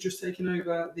that he's just taken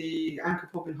over the Anchor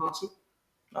Pub in Hartsel.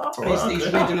 He's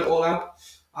reading it all out.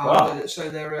 So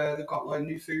they've got like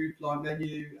new food, like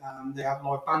menu. They have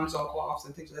live bands on quite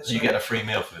often, things like that. So you get a free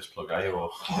meal for this plug, eh? Or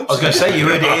I was going to say, you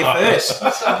heard it here first.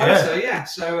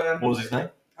 So what was his name?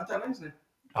 I don't know his name.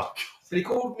 Oh, But he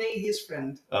called me his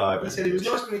friend. God. He said it was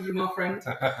nice to meet you, my friend.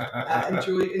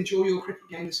 Enjoy your cricket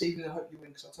game this evening. I hope you win,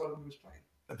 because I told him he was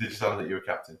playing. Did you tell him that you were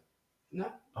captain?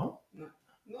 No. Oh.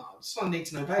 No, it's on a need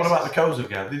to know basis. What about the Koza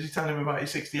game? Did you tell him about your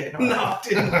 68? No, I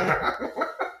didn't.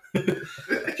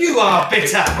 You are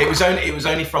bitter. It was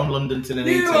only from London to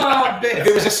Nuneaton. You are bitter. If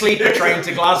it was a sleeper train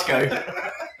to Glasgow,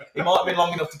 it might have been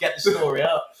long enough to get the story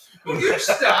out. Will you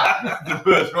stop? The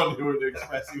birds on the Wood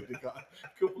Express, he would have got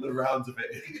a couple of rounds of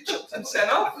it. You chopped and sent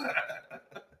off.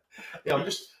 Yeah, I'm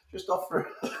just offering.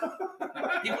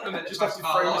 You wouldn't have meant Just to have to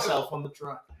throw yourself on the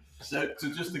track. So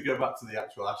just to go back to the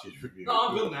actual Ashes review. No,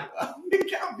 I've done that. It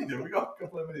can be done. We've got a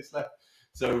couple of minutes left.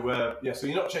 So, so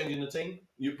you're not changing the team?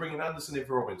 You're bringing Anderson in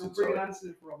for Robinson? We'll bring Anderson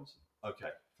in for Robinson. Okay,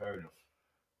 fair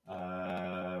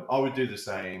enough. I would do the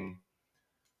same.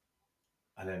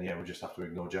 And then, we'll just have to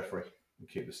ignore Jeffrey and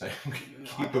keep the same.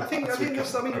 I think that's,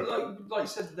 like you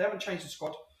said, they haven't changed the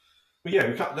squad. But yeah,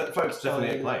 we can't, that folks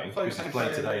definitely ain't playing, folks because he's ain't playing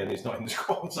playing. today and he's not in the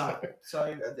squad. No,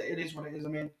 so it is what it is. I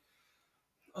mean,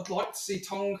 I'd like to see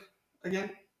Tong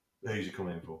again. Who's he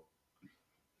coming in for?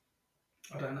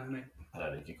 I don't know, mate. I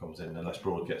don't think he comes in unless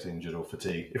Broad gets injured or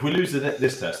fatigue. If we lose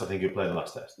this test, I think he'll play the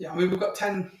last test. Yeah, I mean, we've got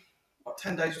 10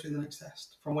 days between the next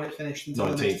test from when it finished until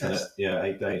 19th, the next test. Yeah,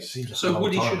 8 days. Seems like a So long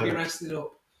Woody time, should be doesn't it? rested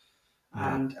up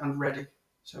and ready.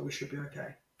 So we should be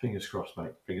okay. Fingers crossed,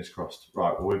 mate. Fingers crossed.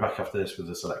 Right, we'll be back after this with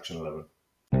the selection 11.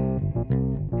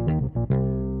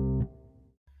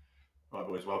 Right,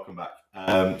 boys, welcome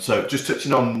back. So just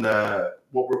touching on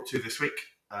what we're up to this week.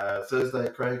 Thursday,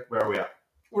 Craig, where are we at?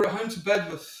 We're at home to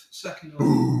Bedworth, second.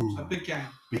 So big game.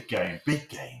 Big game.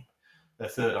 They're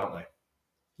third, aren't they?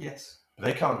 Yes. But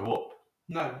they can't go up.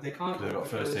 No, they can't. They've got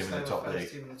first team in the top league.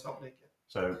 First team in the top league.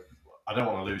 So I don't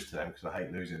want to lose to them because I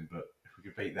hate losing, but if we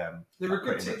could beat them, They're a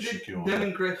good pretty much team. secure. Them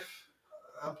and Griff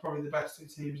are probably the best 2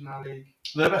 teams in our league.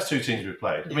 They're the best 2 teams we've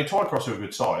played. I mean, Twycross are a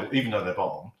good side, even though they're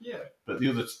bottom. Yeah. But the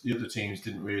other teams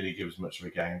didn't really give us much of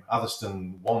a game.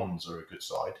 Atherstone Wands are a good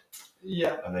side.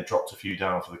 Yeah. And they dropped a few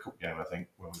down for the cup game, I think,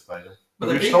 when we played them. But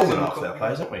But we've stolen half their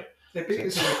players, haven't we? They beat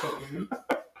us in the cup game.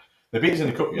 They beat us in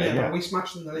the cup game, yeah. We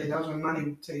smashed them in the league. That was when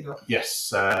Manny teed up.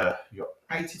 Yes, you got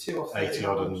 82 or 30 80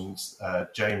 odd, and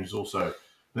James also.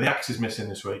 But the axe is missing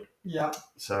this week. Yeah.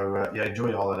 So, enjoy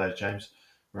your holidays, James,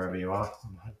 wherever you are.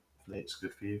 Hopefully it's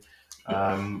good for you.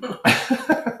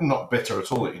 Not bitter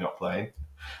at all that you're not playing.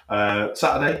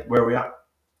 Saturday, where are we at?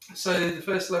 So the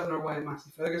first 11 are away at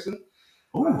Matthew Ferguson.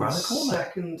 Oh, round the corner.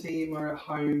 Second team are at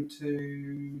home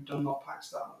to Dunlop Pack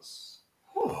Stars.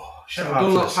 Oh, So shout out to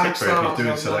the Dunlop Pack skipper if Stars you're doing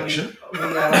have selection.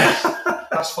 won their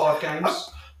last 5 games.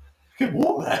 Good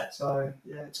walk there. So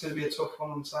yeah, it's going to be a tough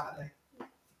one on Saturday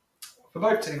for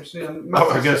both teams. You know,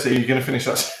 Oh, I guess you're going to finish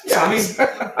that. Yeah,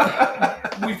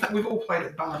 I mean, we've all played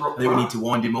at Bannerbrook. I think we need to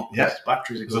wind him up. Yeah. His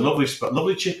batteries are There's a lovely spot,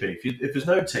 lovely chippy. If there's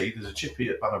no tea, there's a chippy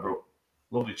at Bannerbrook.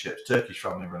 Lovely chips. Turkish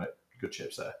family run it. Good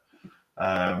chips there.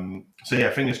 So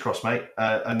yeah, fingers crossed, mate.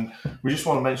 And we just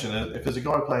want to mention that if there's a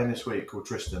guy playing this week called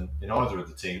Tristan in either of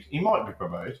the teams, he might be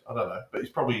promoted. I don't know, but he's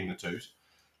probably in the 2s.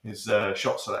 His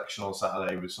shot selection on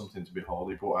Saturday was something to behold.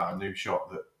 He brought out a new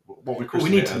shot that what we Well, I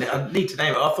need to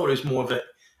name it. I thought it was more of a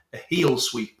heel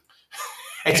sweep.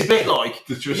 It's a bit like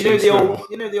you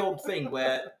know the old thing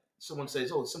where someone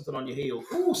says, "Oh, there's something on your heel."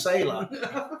 Oh, sailor.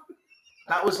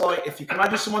 That was like, if you can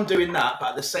imagine someone doing that, but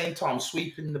at the same time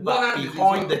sweeping the back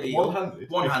behind the heel,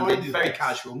 one-handed, very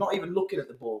casual, not even looking at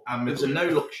the ball. And it was a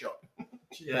no-look shot.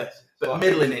 Yeah, but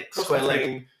middling it, square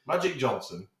leg. Magic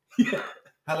Johnson,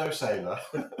 Hello Sailor,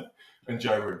 and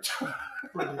Joe Root.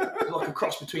 Like a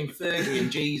cross between Fergie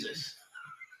and Jesus.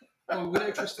 Well, we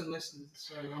know Tristan listens,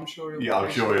 so I'm sure he'll. Yeah,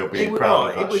 I'm sure he'll be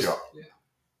proud of that shot. Yeah.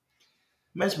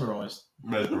 Mesmerised.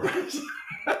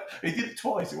 He did it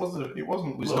twice. It wasn't.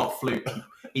 It not fluke.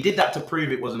 He did that to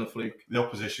prove it wasn't a fluke. The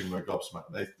opposition were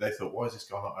gobsmacked. They thought, why is this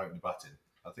guy not opening batting?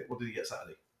 I think, what did he get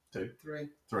Saturday? 2?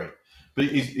 3. But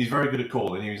he's very good at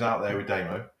calling. He was out there with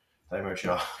Damo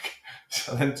Shark.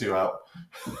 So then 2 out.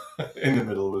 In the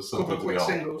middle was something couple of quick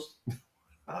singles.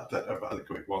 I don't know about the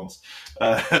quick ones.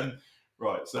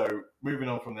 Right, so moving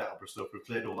on from the Attleboorugh stuff, we've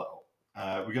cleared all that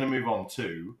up. We're going to move on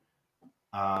to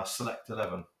Select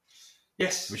 11.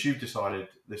 Yes. Which you've decided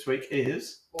this week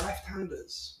is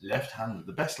left-handers. Left-handed,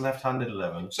 the best left-handed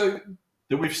 11. So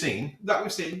that we've seen.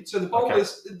 So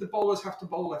the bowlers have to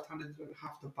bowl left-handed. They don't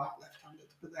have to bat left-handed.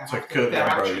 But they so have Kurt to,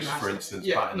 Ambrose, for instance,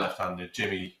 batting left-handed.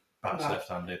 Jimmy bats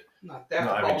left-handed. No, they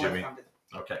have to bowl left-handed.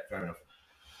 Okay, fair enough.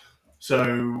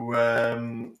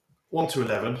 So 1 to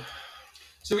 11.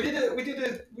 So we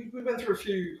went through a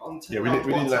few on. Yeah, we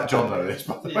didn't let John know this,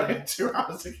 by the way, 2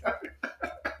 hours ago.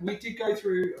 We did go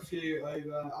through a few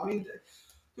over. I mean,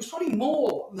 there's probably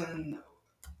more than,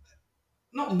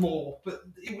 not more, but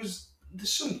there's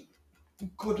some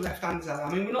good left-handers out there.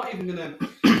 I mean, we're not even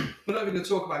gonna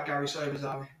talk about Gary Sobers,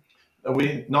 are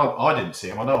we? No, I didn't see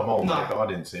him. I know I'm old, but I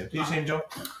didn't see him. Did you see him, John?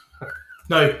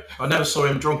 No, I never saw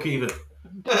him drunk either.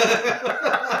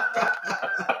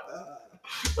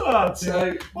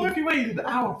 So why have you waited an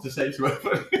hour to say to her?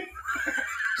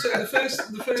 So the first.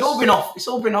 It's all been off. It's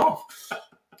all been off.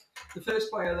 The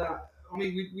first player that, I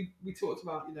mean, we talked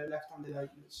about, left-handed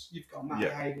openers. You've got Matty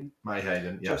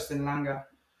Hayden, Justin Langer.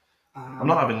 I'm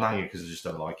not having Langer because I just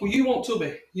don't like him. Well, you want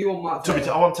Tubby. You want Matt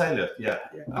Taylor. I want Taylor, yeah.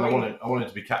 And I want him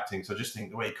to be captain because I just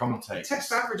think the way he commentates.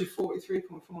 Test average of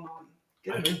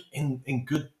 43.49. In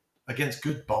good against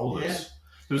good bowlers. Yeah.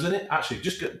 There was actually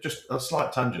just a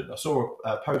slight tangent. I saw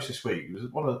a post this week. It was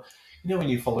one of when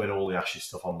you're following all the Ashes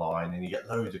stuff online and you get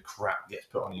loads of crap gets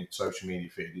put on your social media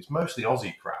feed. It's mostly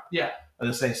Aussie crap. Yeah. And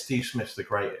they're saying Steve Smith's the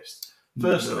greatest.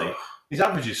 Firstly, his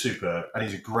average is superb and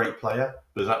he's a great player,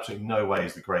 but there's absolutely no way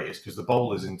he's the greatest because the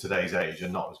bowlers in today's age are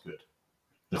not as good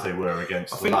as they were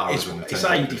against the Lowers and the It's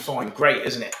how you define great,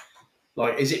 isn't it?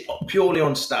 Like, is it purely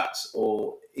on stats,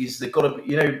 or is there got to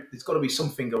be, there's got to be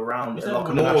something around it, like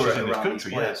an aura in this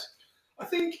country? Yes. I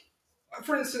think,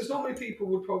 for instance, not many people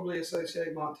would probably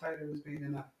associate Mark Taylor as being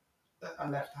in a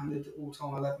left-handed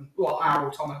all-time 11. Well, our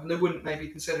all-time 11. They wouldn't maybe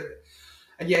consider it.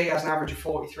 And he has an average of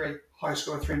 43, high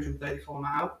score of 334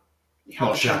 now. He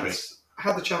had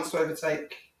the chance to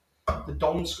overtake the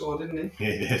Don score, didn't he?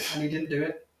 He did. And he didn't do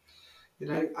it.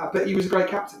 But he was a great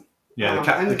captain. Yeah,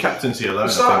 the captaincy alone.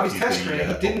 The start of his Test career,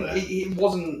 he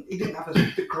didn't have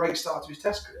a great start to his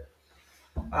Test career.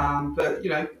 But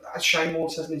as Shane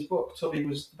Ward says in his book, Tubby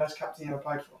was the best captain he ever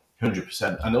played for.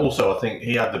 100%, and also I think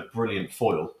he had the brilliant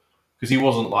foil because he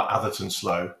wasn't like Atherton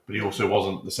slow, but he also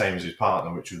wasn't the same as his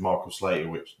partner, which was Michael Slater,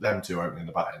 which them two opening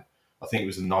the batting. I think it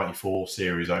was the 94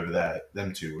 series over there.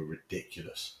 Them two were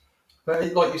ridiculous.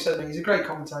 But like you said, he's a great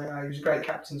commentator. He was a great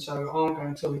captain. So I'm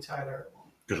going Tilly Taylor at 1.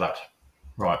 Good lad.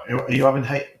 Right, are you having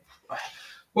hate?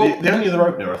 Well, the only other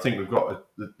opener I think we've got,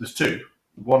 there's two.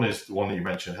 One is the one that you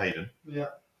mentioned, Hayden. Yeah.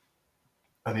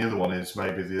 And the other one is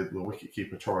maybe the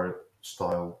wicketkeeper Troy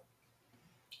style,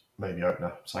 maybe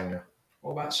opener, Sanger.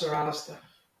 What about Sir Alistair?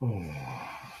 Being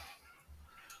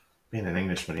an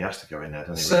Englishman, he has to go in there,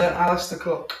 doesn't he? Sir Alistair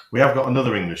Cook. We have got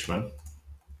another Englishman.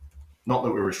 Not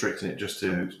that we're restricting it just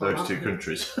to those two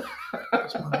countries.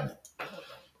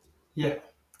 Yeah.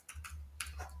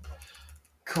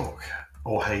 Cook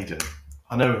or Hayden.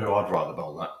 I know who I'd rather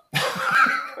bowl that.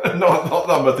 not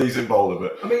that I'm a decent bowler,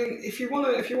 but I mean, if you want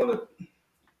to,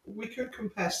 we could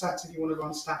compare stats if you want to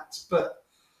run stats, but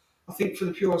I think for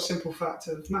the pure simple fact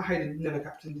of Matt Hayden never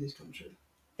captained his country.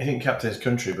 he didn't captain his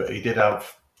country, but he did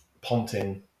have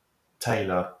Ponting,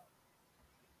 Taylor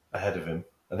ahead of him,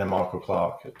 and then Michael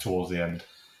Clark towards the end.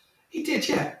 He did,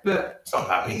 yeah, but It's not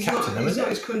about being captain, he's is not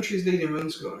it? his country's leading run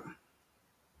scorer,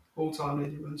 all-time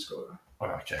leading run scorer. Oh,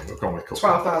 okay, we've gone with Cook.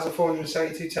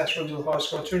 12,472 test runs with a high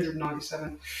score,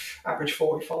 297, average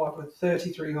 45 with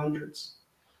 33 hundreds.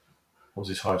 What was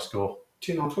his high score?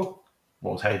 294.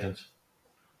 What was Hayden's?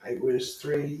 It was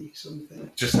 3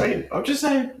 something. Just saying. I'm just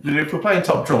saying. If we're playing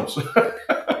top trumps. I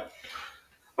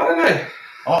don't know.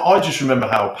 I just remember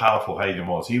how powerful Hayden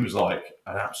was. He was like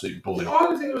an absolute bully. I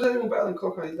don't think there was anyone better than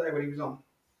Cook on his day when he was on.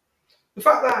 The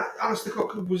fact that Alistair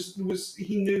Cook was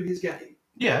he knew his game.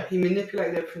 Yeah. He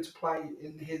manipulated everything to play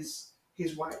in his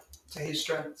way, to his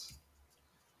strengths.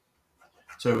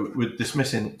 So we're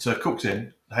dismissing. So Cook's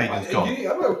in. Hayden's gone.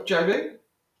 Well, JB.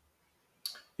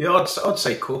 Yeah, I'd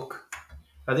say Cook.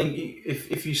 I think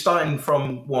if you're starting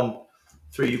from 1-3,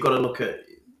 you've got to look at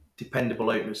dependable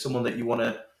openers, someone that you want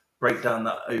to break down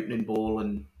that opening ball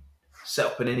and set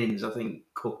up an innings. I think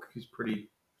Cook is pretty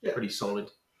solid.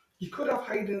 You could have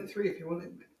Hayden at 3 if you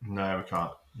wanted. No, we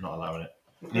can't. I'm not allowing it.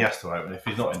 Okay. He has to open. If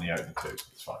he's not in the opening two,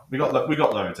 it's fine. We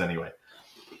got loads anyway.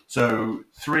 So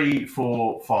 3,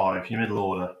 4, 5. Your middle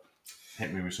order.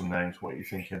 Hit me with some names. What are you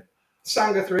thinking?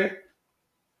 Sanger 3.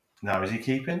 Now is he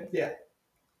keeping? Yeah.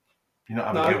 You're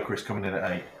not having Gilchrist coming in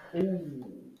at 8. Ooh.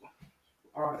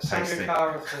 All right, Tasty. Sanger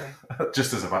Cara 3.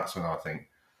 Just as a batsman, I think.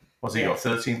 What's he got?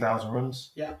 13,000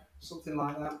 runs. Yeah, something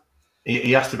like that.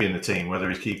 He has to be in the team, whether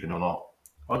he's keeping or not.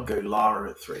 I'd go Lara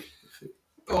at 3.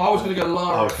 Oh, I was going to go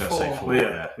Lara I was at going to say 4.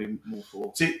 Yeah, more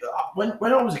 4. See,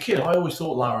 when I was a kid, I always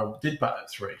thought Lara did bat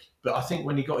at 3. But I think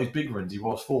when he got his big runs, he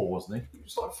was 4, wasn't he? It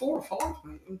was like 4 or 5,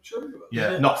 mate. I'm sure it was.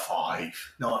 Yeah, not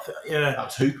 5. No, I think, yeah. That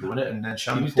was Hooper, wasn't it? And then He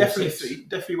Shannon was 4, definitely 6. he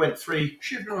definitely went 3.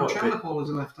 Shivner on Chandler as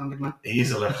a left-handed man. He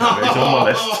is a left-hander. He's on my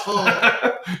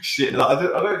list. Shit, like,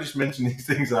 I don't just mention these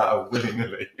things out of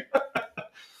willy-nilly.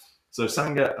 So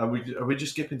Sanger, are we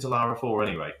just skipping to Lara 4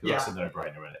 anyway? Because that's a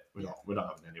no-brainer, isn't it? We're not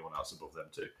having anyone else above them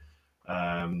two.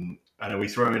 And are we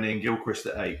throwing in Gilchrist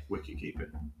at 8, wicket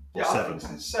keeping? Or 7?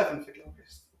 7 for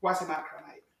Gilchrist. Wasim Akram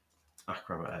 8.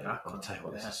 Akram at 8. I'll tell you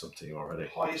what, this is something already.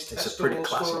 Highest It's a test pretty double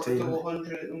classy score of team, double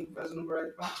 100 as a number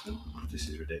 8 batsman. This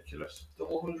is ridiculous.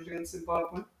 Double 100 against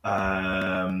Zimbabwe.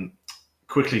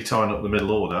 Quickly tying up the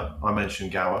middle order, I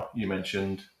mentioned Gower. You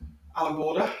mentioned Alan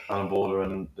Border.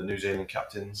 And the New Zealand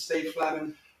captain Steve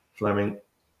Fleming. Fleming.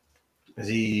 Is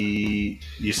he?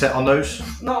 You set on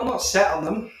those? No, I'm not set on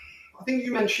them. I think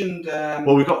you mentioned.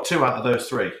 Well, we've got 2 out of those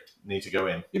 3 need to go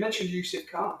in. You mentioned Yusuf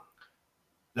Khan.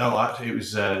 No, actually, it was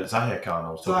Zahir Khan I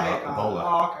was talking about, the bowler,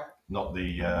 Oh, okay. not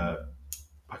the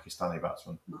Pakistani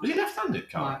batsman. Was he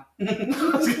left-handed, Khan? No.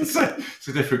 I was going to say, it's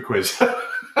a different quiz.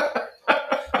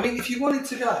 I mean, if you wanted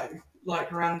to go,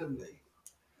 like, randomly,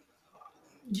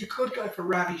 you could go for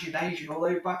Ravi Jadeja,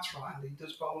 although bats right-handed, he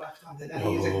does bowl left-handed, and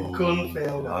he's a gun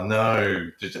fielder. I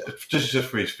know, just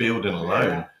for his fielding alone.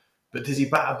 Yeah. But does he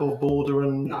bat above Border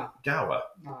and No. Gower?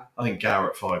 No. I think Gower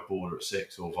at 5, Border at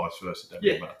 6, or vice versa. Don't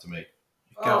really matter to me.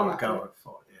 Gower at 5,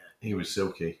 yeah. He was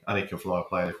silky, and he can fly a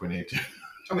plane if we need to.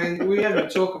 I mean, we never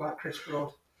talk about Chris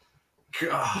Broad.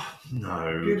 God,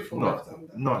 no, Beautiful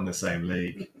left-hander. not in the same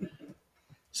league.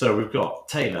 So we've got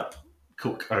Taylor,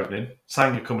 Cook opening,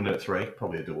 Sanger coming in at 3,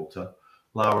 probably a double ton.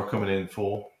 Lara coming in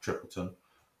 4, triple ton.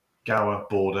 Gower,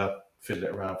 Border, fiddle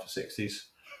it around for 60s.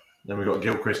 Then we've got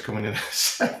Gilchrist coming in at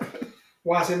 7.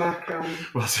 Wasim Akram.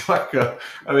 Wasimaka.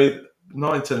 I mean,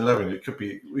 9, 10, 11. It could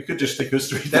be. We could just stick us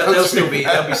 3. They'll be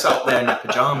sat up there in their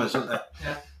pajamas, won't they?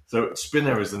 Yeah. So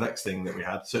spinner is the next thing that we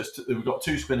had. So we've got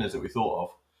 2 spinners that we thought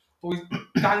of.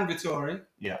 Dan Vittori.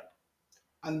 Yeah.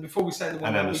 And before we say the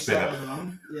one And then that the we spinner. started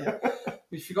on,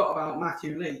 we forgot about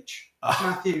Matthew Leach.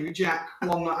 Matthew Jack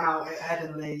won that out at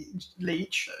Headingley.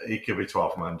 Leach. He could be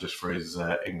 12th man just for his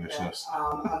Englishness.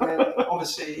 And then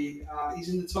obviously he's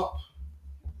in the top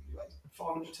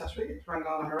 500 test wickets.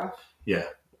 Rangana Haraf. Yeah.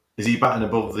 Is he batting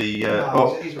above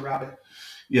the? He's a rabbit.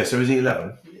 Yeah. So is he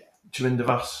 11? Yeah. Chaminda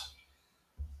Vass.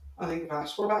 I think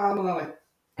that's. What about Alderman Ali?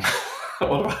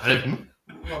 What about him?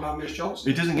 What about Mitch Johnson?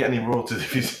 He doesn't get any royalties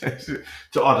if he's.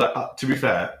 To be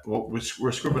fair,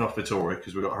 we're scrubbing off Vittori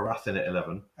because we've got Harath in at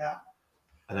 11. Yeah.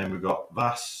 And then we've got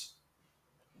Vass,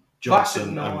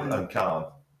 Johnson, and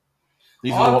Khan.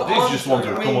 These are just ones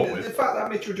we've come up with. The fact that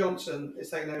Mitchell Johnson is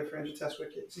taking over 300 test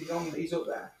wickets, he's up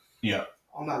there. Yeah.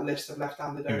 On that list of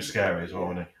left-handed. He was scary as well,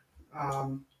 wasn't he?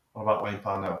 What about Wayne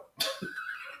Parnell?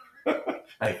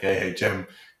 AKA Jem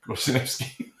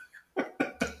Gorsinewski.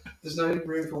 There's no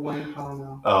room for Wayne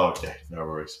Parnell. Oh, okay. No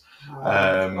worries.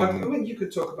 I mean, you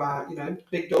could talk about,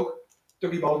 Big Doug,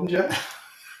 Dougie Bollinger.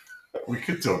 We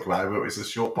could talk about it, but it's a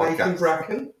short Nathan podcast.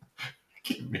 Bracken.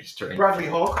 Give me strength. Bradley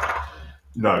Hogg.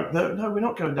 No, we're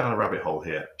not going down a rabbit hole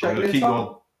here. I'm going to keep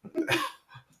on.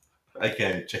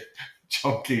 AKA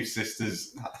John Keith's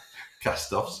sisters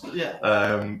cast-offs. Yeah.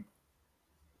 I'm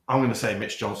going to say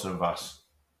Mitch Johnson and Vass.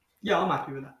 Yeah, I'm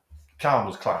happy with that. Khan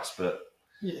was class, but...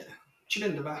 Yeah.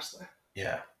 Chilinda Vass, though.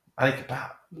 Yeah. And he could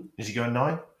bat. Is he going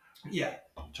 9? Yeah.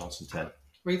 Johnson 10.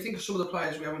 When you think of some of the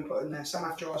players we haven't put in there, Sam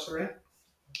Afterasari.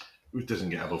 Who doesn't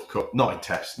get above cut. Not in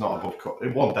tests, not above cut.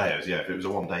 In one dayers, yeah, if it was a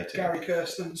one-day team. Gary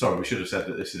Kirsten. Sorry, we should have said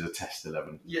that this is a test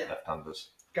 11 Yeah.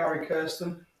 left-handers. Gary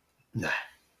Kirsten. Nah.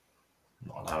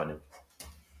 Not allowing him.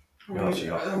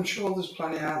 I'm sure there's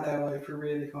plenty out there if we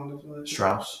really kind of...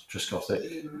 Strauss,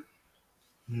 Trescothick.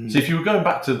 Yeah. See, if you were going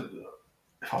back to...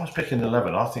 If I was picking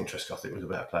 11, I think Trescothick was a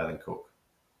better player than Cook.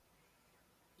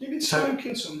 You've been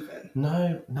smoking something.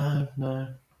 No. I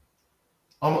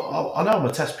know I'm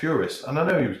a test purist, and I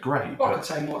know he was great. I could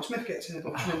say Mark Smith gets in a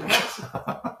bunch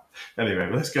of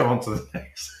Anyway, let's go on to the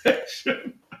next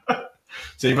section.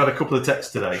 So you've had a couple of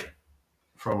texts today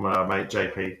from mate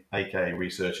JP, aka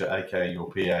researcher, aka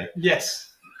your PA.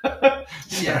 Yes.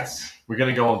 Yes. We're going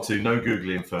to go on to No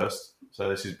Goog-ly-ing first. So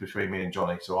this is between me and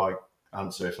Johnny. So I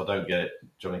answer. If I don't get it,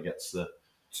 Johnny gets the...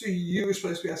 So you were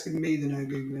supposed to be asking me the No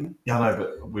Googling. Yeah, I know,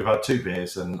 but we've had 2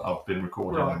 beers and I've been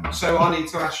recording. Right. So I need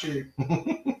to ask you.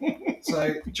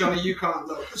 So, Johnny, you can't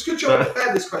look. It's a good job I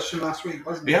prepared this question last week,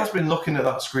 wasn't it? He has been looking at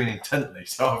that screen intently,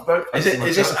 so I've no...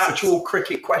 Is this actual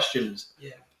cricket questions?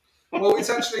 Yeah. Well, it's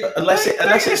actually... unless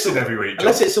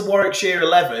it's a Warwickshire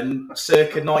 11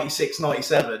 circa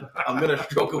 96-97, I'm going to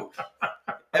struggle.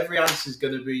 Every answer's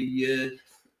going to be...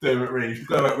 Dermot Reeve.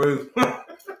 Dermot Reeve.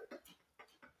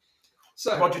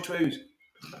 So, Roger Twos.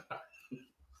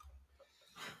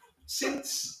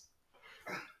 Since...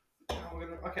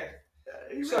 Okay.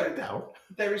 So,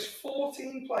 there is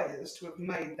 14 players to have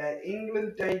made their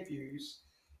England debuts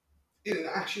in an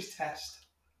Ashes test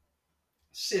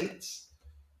since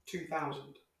 2000.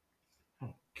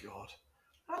 Oh, God.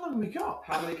 How long have we got?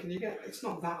 How many can you get? It's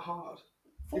not that hard.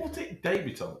 14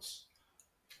 debutants.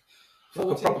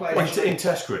 14 players. In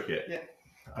Test cricket? Yeah.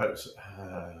 Oh, it's,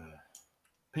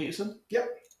 Peterson? Yep.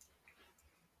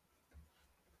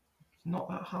 Not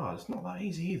that hard. It's not that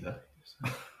easy either.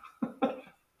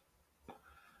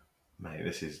 Mate,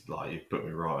 this is like, you've put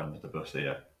me right under the bus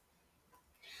here.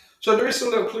 So there is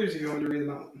some little clues if you want to read them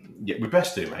out. Yeah, we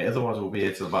best do, mate. Otherwise we'll be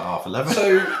here till about 11:30.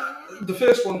 So the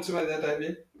first one to make their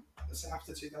debut,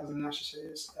 after 2000 Ashes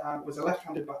series, was a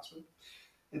left-handed batsman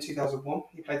in 2001.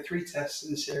 He played 3 tests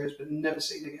in the series but never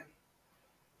seen again.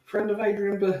 Friend of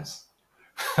Adrian Burns.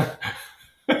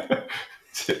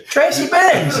 Tracy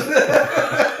Benz!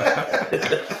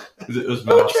 Is it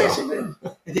Usman? Tracy Benz.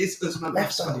 It is Usman.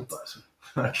 Left-handed batsman.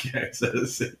 Okay, so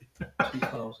let's see.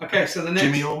 Okay, so the next...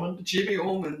 Jimmy Ormond? Jimmy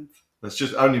Ormond. That's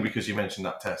just only because you mentioned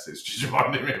that test. It's just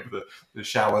reminding me of the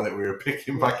shower that we were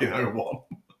picking back in 01.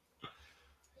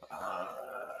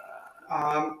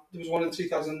 There was one in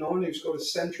 2009 who scored a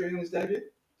century on his debut.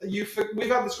 We've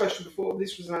had this question before.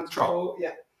 This was an answer before.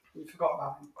 Yeah, you forgot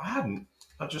about him. I hadn't.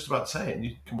 I was just about to say it, and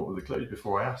you come up with the clues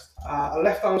before I asked. A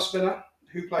left-arm spinner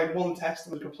who played 1 test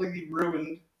and was completely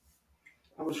ruined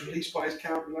and was released by his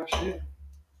county last year.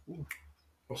 Ooh.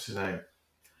 What's his name?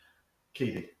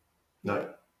 Keedy. No.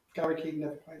 Gary Keedy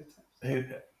never played a test. Who?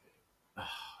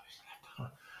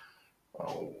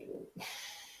 Oh.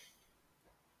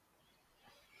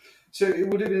 So it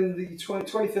would have been the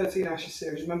 2013 Ashes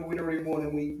series. Remember, we'd already won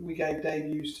and we gave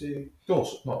debuts to...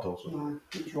 Dawson, not Dawson. No,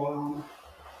 it was right armour.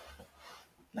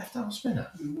 Left arm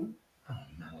spinner? Mm-hmm. Oh,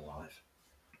 man alive.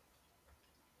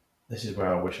 This is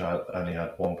where I wish I only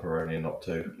had 1 Peroni and not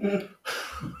 2.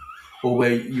 Or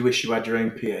where you wish you had your own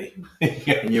PA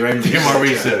Yeah. and your own Do my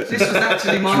research. This was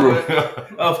actually my work.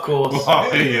 Of course.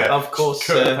 Oh, yeah. Of course.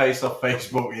 Cut and paste off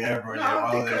Facebook. Yeah, No, brilliant. I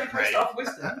Oh, think they're I great. off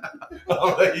wisdom.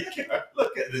 Oh, there you go.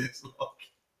 Look at this. Look.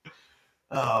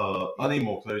 Oh, I need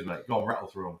more clues, mate. Go on, rattle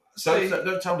through them. So,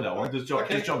 don't tell me that one. Does John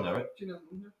know it? Do you know?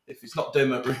 If it's not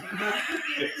Dermot Room.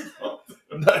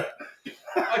 No.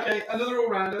 Okay, another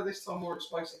all-rounder. This time more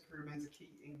explosive, who remains a key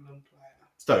England player.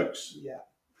 Stokes. Yeah.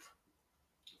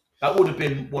 That would have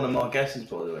been one of my guesses,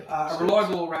 by the way. A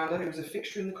reliable all-rounder who was a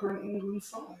fixture in the current England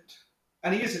side.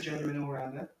 And he is a genuine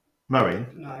all-rounder.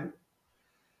 Moeen. No.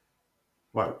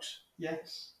 Wokes.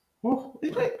 Yes.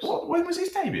 When was his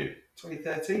debut?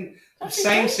 2013. The That's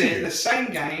same his debut? the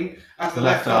same game as the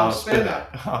left-arm spinner.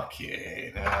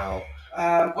 Okay, now.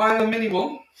 I'm a mini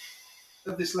one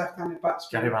of this left-handed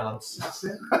batsman. Gary Balance. That's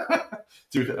it.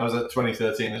 I was at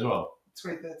 2013 as well.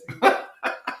 2013.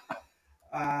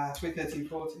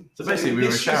 2013-14. So basically, we were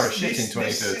a this shower of was- shit in this-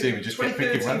 2013. We just kept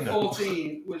picking random.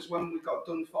 2013-14 was when we got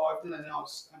done 5-0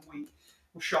 and we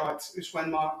were shite. It was when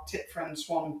my tip friend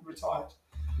Swan retired.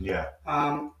 Yeah.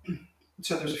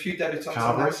 So there was a few debutants on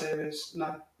Carberry? that series.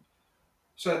 No.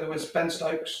 So there was Ben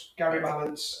Stokes, Gary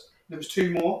Balance. There was two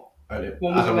more.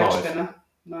 One was a leg spinner.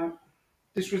 No.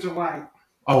 This was away.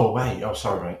 Oh, wait. Oh,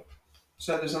 sorry, mate.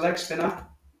 So there's a leg spinner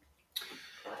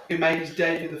who made his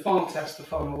debut in the final test, the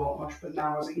final wash, but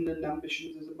now has England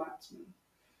ambitions as a batsman.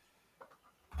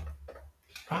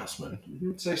 Batsman?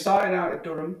 Mm-hmm. So he started out at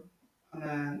Durham, and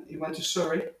then he went to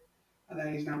Surrey, and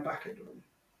then he's now back at Durham.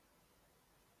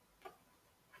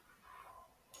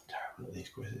 Terrible at these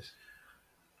quizzes.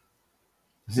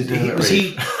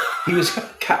 He was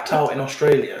capped out in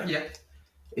Australia. Yeah.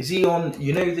 Is he on?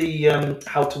 You know the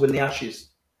How to Win the Ashes.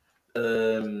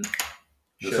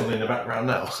 There's something in the background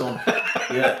now. It's on.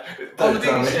 Yeah. On the Don't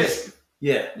tell me. BBC.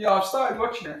 Yeah. Yeah, I've started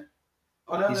watching it.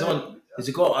 I don't He's know. on. There's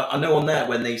a guy I know on there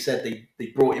when they said they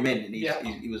brought him in and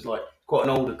he was like quite an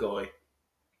older guy.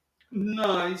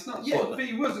 No, he's not. Yeah, What? but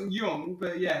he wasn't young,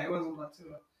 but yeah, it wasn't like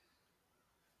too.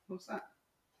 What's that?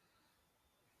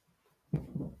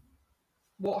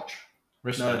 Watch.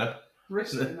 Wrist No. spinner.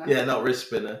 Wrist. No. Yeah, not wrist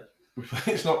spinner.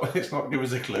 It's not. Give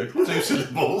us a clue. 2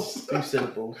 syllables. 2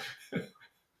 syllables.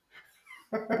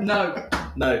 No.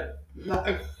 No.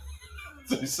 No.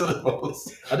 2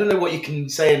 syllables. I don't know what you can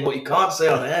say and what you can't say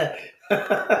on air.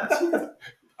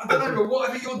 I don't know, but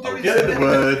whatever you're doing. I'm getting the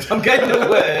word. I'm getting the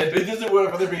word. It doesn't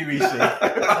work for the BBC.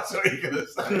 That's what you're going to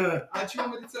say. Do you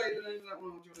want me to say the name of that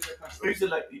one, or do you want to go past Who's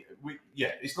the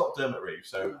yeah, it's not Dermot Reeve,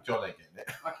 so John ain't getting it.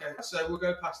 Okay, so we'll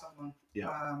go past that one.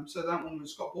 Yeah. So that one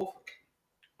was Scott Borthwick.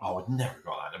 Oh, I'd never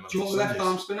got that. Do you want the left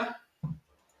arm spinner?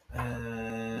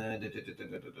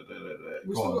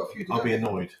 We've still got a few to I'll go. be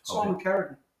annoyed. Simon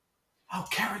Kerrigan. Oh,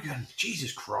 Kerrigan.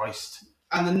 Jesus Christ.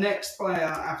 And the next player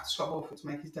after Scott Borthwick to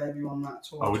make his debut on that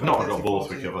tour. I would not have got 2013-14,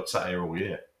 Borthwick if I'd sat here all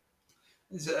year.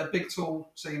 is a big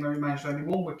tall seamer who managed only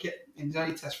one wicket in his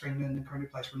only test for England and currently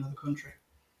plays for another country.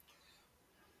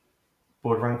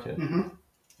 Boyd Rankin. Mm-hmm.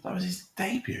 That was his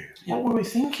debut. Yeah. What were we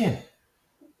thinking?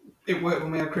 It worked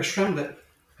when we had Chris Tremblett.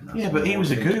 Yeah, but he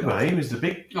was a goober. He was the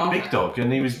big dog,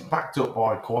 and he was backed up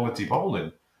by quality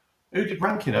bowling. Who did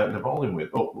Rankin open the bowling with?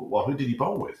 Oh, well, who did he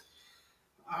bowl with?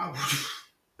 A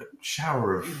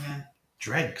shower of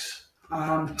dregs.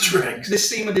 Dregs.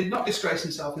 This seamer did not disgrace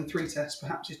himself in 3 tests.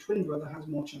 Perhaps his twin brother has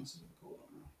more chances of a call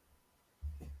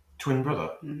now. Twin brother.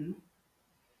 Mm-hmm.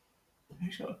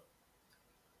 Who's got?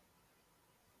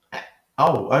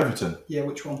 Oh, Overton. Yeah,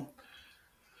 which one?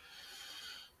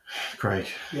 Craig.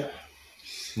 Yeah.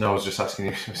 No, I was just asking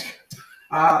you.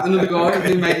 Another guy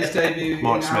who made his debut in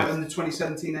Mike Smith. the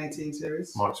 2017-18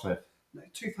 series. Mike Smith. No,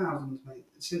 2000s, mate.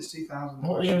 Since 2000.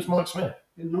 What year was Mike Smith?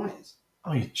 In the 90s.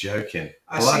 Oh, you're joking.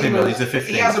 A Well, I didn't seamer- know he's a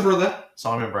 15. He has a brother.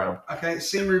 Simon Brown. Okay,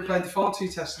 seamer who played the final 2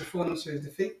 tests of the 4-0 series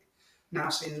defeat. Now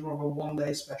seen as more of a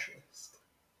one-day specialist.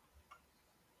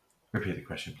 Repeat the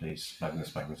question, please,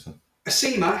 Magnus Magnusson. A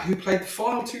seamer who played the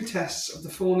final 2 tests of the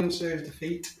 4-0 series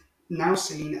defeat. Now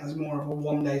seen as more of a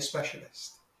one-day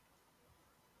specialist.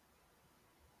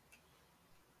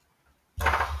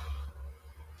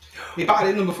 He batted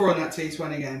at number 4 in that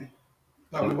T20 game.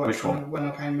 That we watched Which one? when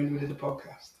I came in, we did the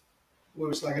podcast. We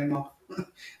were slagging him off.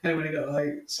 And when he got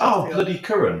like... 60 Oh, odd. bloody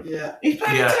Curran. Yeah. He's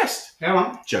playing a test. Come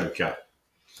on. Joker.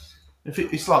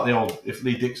 It's like the old, if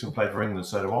Lee Dixon played for England,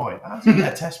 so do I. How did he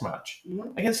get a test match?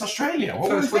 Mhm. Against Australia? What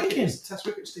First were we thinking? wicket, test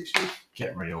wicket, Steve Smith.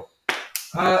 Get real.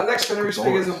 Leg spinner whose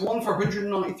figures have 1 for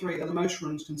 193 are the most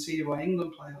runs conceded by an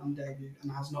England player on debut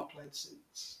and has not played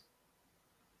since.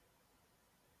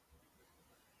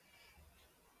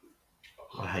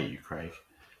 I hate you, Craig.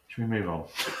 Should we move on?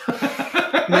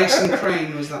 Mason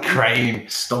Crane was that one. Crane.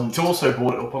 Stumped. Also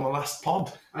brought it up on the last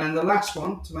pod. And the last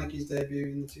one to make his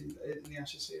debut in the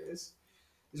Ashes series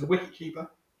is a wicketkeeper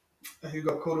who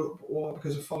got called up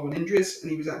because of following injuries,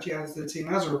 and he was actually added to the team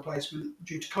as a replacement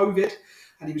due to COVID,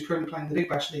 and he was currently playing the Big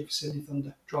Bash League for Sydney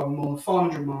Thunder, driving more than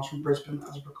 500 miles from Brisbane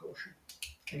as a precaution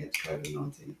against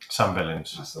COVID-19. Sam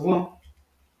Billings. That's the one.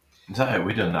 Is that it?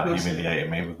 We done that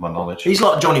humiliating me with my knowledge. He's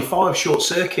like Johnny Five, short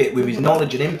circuit with his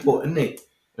knowledge and input, isn't he?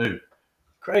 Who?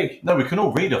 Craig. No, we can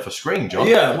all read off a screen, John.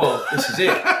 Yeah, well, this is it.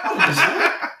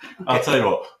 I'll tell you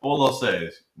what, all I'll say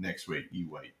is, next week, you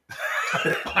wait.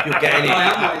 You're getting it.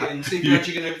 I am waiting. See if you're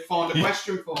actually going to find a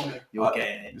question for me. You're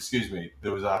getting it. Excuse me,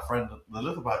 there was our friend, the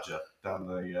little badger, down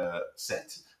the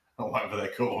set, or whatever they're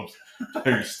called,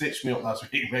 who stitched me up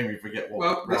last week and made me forget what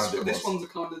Well, round it this was. one's a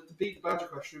kind of, to beat the badger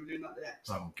question, we're doing that next.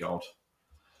 Oh, God.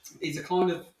 It's a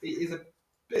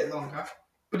bit longer,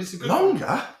 but it's a good one.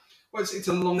 Longer? Well, it's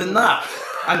a longer Than that.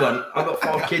 Hang on, I've got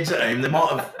 5 kids at home. They might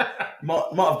have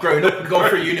grown up and gone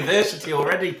through university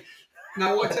already.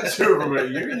 Now, I tested, Two of them are at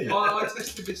uni. I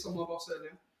tested this on my boss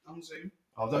earlier on Zoom.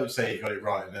 I don't say he got it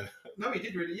right then. No, he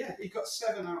did really, yeah. He got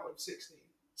 7 out of 16.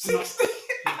 60?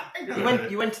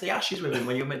 You went to the Ashes with him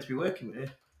when you were meant to be working with him.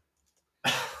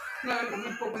 No,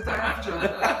 but with that John.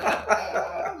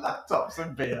 Laptops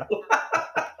and beer.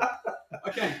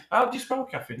 Okay. How do you spell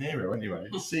Cafe Nero anyway?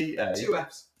 C-A. 2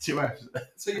 Fs. 2 Fs.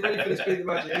 So you ready for this beat the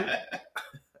badger, yeah?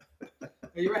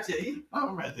 Are you ready?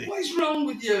 I'm ready. What is wrong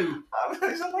with you?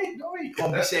 It's a late night. Come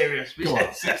on, be serious. Come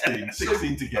on,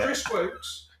 16 to get. Chris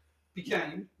Wokes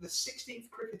became the 16th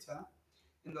cricketer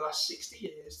in the last 60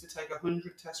 years to take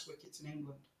 100 Test wickets in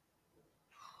England.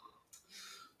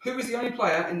 Who was the only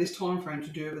player in this time frame to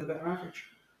do it with a better average?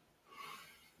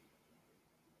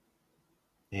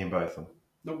 Ian Botham.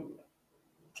 No.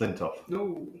 Flintoff.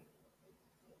 No.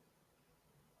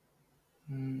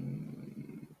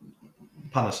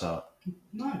 Panesar.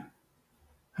 No.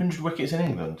 100 wickets in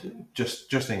England?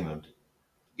 Just England?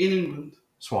 In England.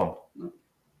 Swan. No.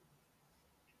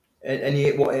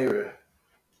 Any what era?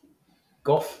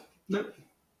 Goff? No.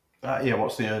 Yeah,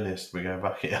 what's the earliest we go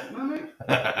back here? No.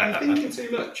 I'm thinking too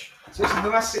much. So it's in the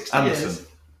last 60 Anderson. years.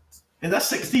 In that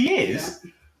 60 years?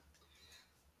 Yeah.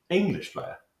 English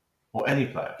player? Or any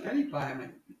player? Any player,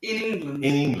 mate. In England.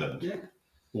 In England? Yeah.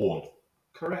 Warren.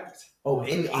 Correct. Oh,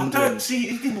 in I England. don't see,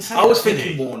 he didn't say I was that, did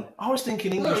thinking he? Warren. I was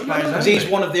thinking English No, players. Because only. he's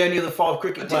one of the only other 5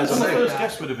 cricket I players didn't I My say know. first that.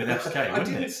 guess would have been SK, I wouldn't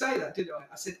didn't it? say that, did I?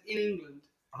 I said in England.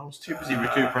 I was too busy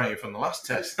recuperating from the last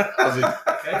test. As in,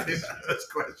 this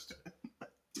first question.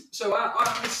 So out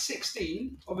of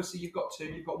 16, obviously you've got 2.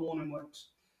 You've got Warren and Wokes. So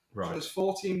Right. there's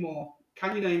 14 more.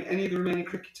 Can you name any of the remaining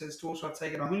cricketers to also have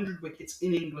taken 100 wickets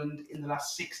in England in the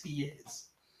last 60 years?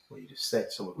 Well, you just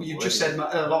said some of them. Well, you've just said a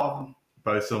lot of them.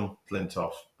 Botham,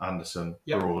 Flintoff, Anderson,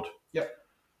 Yep. Broad. Yep.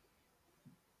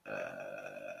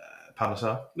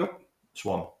 Panesar? Nope.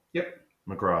 Swan? Yep.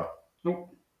 McGrath?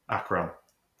 Nope. Akram?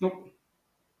 Nope.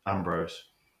 Ambrose?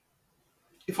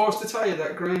 If I was to tell you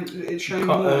that Shane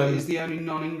Warne is the only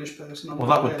non-English person on Well,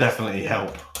 the that would list. definitely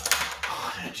help.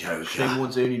 Oh, they're joking. Shane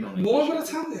Warne's the only non-English. What would I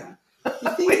tell you?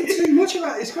 You're thinking too much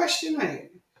about this question, mate.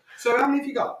 So how many have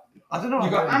you got? I don't know.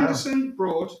 You've got Anderson,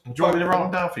 Broad. Do you want me to write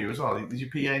them down for you as well? Is your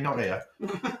PA not here?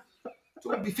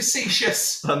 Don't be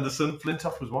facetious. Anderson,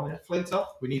 Flintoff was one, yeah. Flintoff.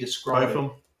 We need a scribe.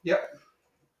 Botham. Yep.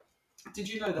 Did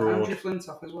you know that Broad. Andrew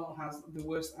Flintoff as well has the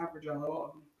worst average out of a lot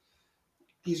of them?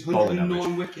 His Bowling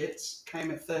 109 wickets came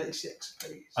at 36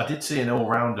 apiece. I did see an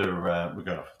all-rounder, we're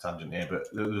going off a tangent here, but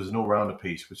there was an all-rounder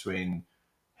piece between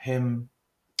him,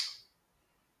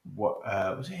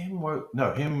 was it him,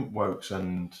 him, Wokes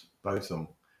and Botham.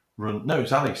 It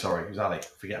was Ali, sorry, it was Ali.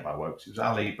 Forget about Wokes. It was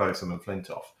Ali, Botham and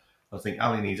Flintoff. I think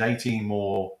Ali needs 18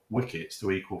 more wickets to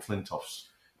equal Flintoff's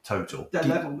total. They're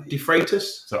level, mate. De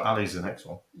Freitas? So Ali's the next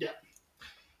one.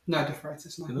 No,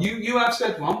 DeFreitas, no. You have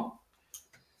said one.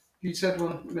 You said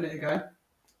one a minute ago.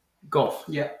 Goff?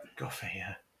 Yeah. Goffey,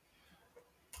 yeah.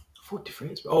 I thought De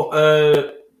Freitas. Oh,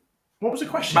 What was the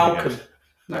question? Malcolm. again?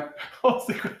 No. What was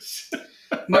the question?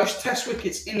 Most Test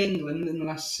wickets in England in the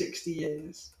last 60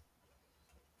 years.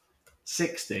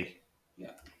 60. Yeah.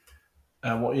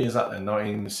 What year is that then?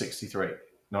 1963.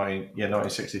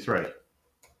 1963.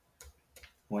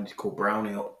 Why did you call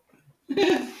Brownie up?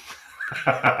 And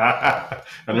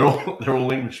they're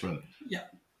all Englishmen. Yeah.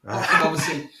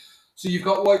 Obviously. So you've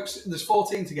got Wokes. There's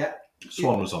 14 to get.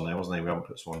 Swan was on there, wasn't he? We haven't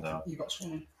put Swan down. You've got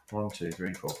Swan. 1, 2,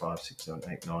 3, 4, 5, 6, 7,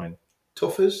 8, 9.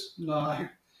 Tuffers? No.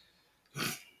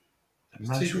 He's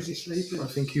too busy sleeping. I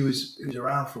think he was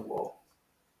around for a while.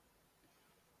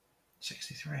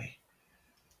 63.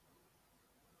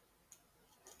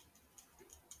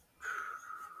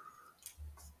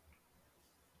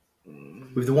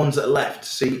 with the ones that are left?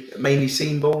 Mainly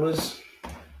seam bowlers.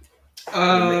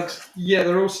 Yeah,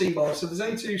 they're all seam bowlers. So there's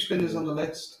only 2 spinners on the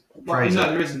list. Well, Fraser.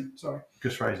 no, there isn't. Sorry.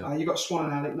 Gus Fraser. You got Swan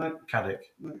and Alec. No. Caddick.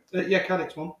 No. Yeah,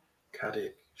 Caddick's one.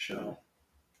 Caddick. Sure.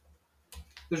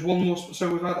 There's one more.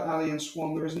 So we've had Ali and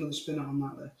Swan. There is another spinner on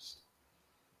that list.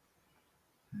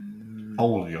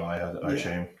 Old guy, I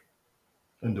assume.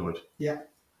 Underwood. Yeah.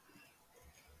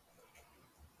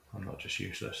 I'm not just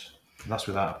useless. That's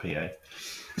without a PA.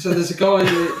 So there's a guy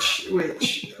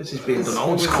which This is being done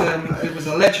old school. It was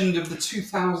a legend of the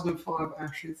 2005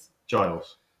 Ashes.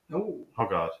 Giles. Oh,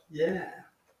 Hoggard. yeah.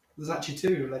 There's actually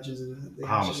 2 legends of the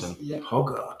Harmison. Ashes. Yeah.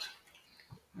 Hoggard.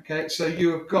 Okay, so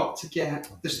you have got to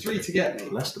get. There's 3 to get me.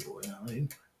 Leicester boy, I mean.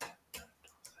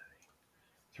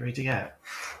 3 to get.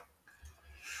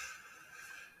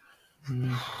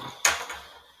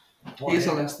 He's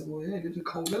a Leicester boy. Yeah, he lives in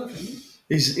Colville, I think.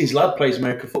 His lad plays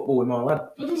American football with my lad.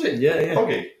 Oh, does it? Yeah.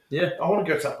 Hoggy. Yeah. I want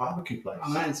to go to that barbecue place. Oh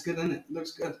man, it's good, isn't it?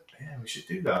 Looks good. Yeah, we should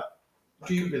do that. That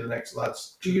could be the next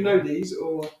lads. Do you know these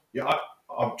or? Yeah,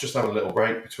 I'm just having a little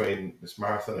break between this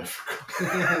marathon.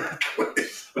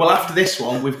 Well, after this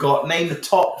one, we've got name the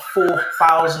top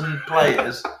 4,000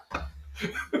 players. Be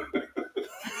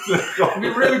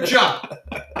rude, John.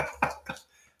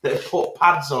 That have put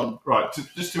pads on. Right,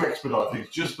 just to expedite things,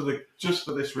 just for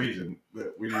this reason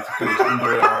that we need to finish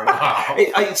under an hour and a half.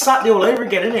 It's Saturday all over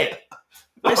again, isn't it?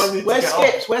 Where's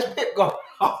Skips? Off. Where's Pip gone?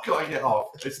 I've got to get off.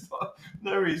 It's not,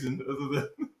 no reason other than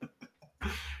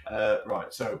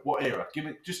right. So, what era? Give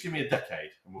me a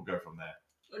decade, and we'll go from there.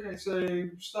 Okay, so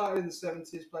started in the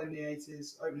 70s, played in the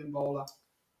 80s, opening bowler.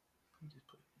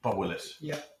 Bob Willis.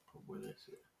 Yeah. Bob Willis.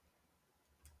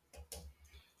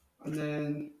 And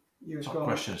then you It's was not a gone.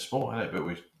 question of sport, isn't it? But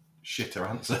with shitter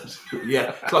answers.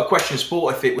 Yeah, it's like question of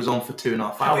sport if it was on for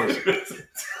 2.5 hours.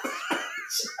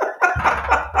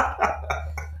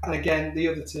 And again, the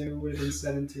other 2 would have been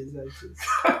 70s, 80s.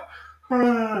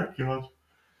 Oh, God.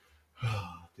 Oh,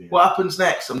 dear. What happens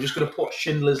next? I'm just going to put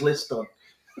Schindler's List on.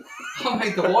 I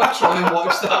made the wife try and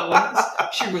watch that once.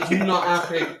 She was not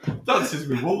happy. Dances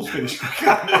with Wolves finished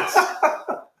regardless.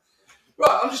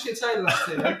 Right, I'm just going to tell you the last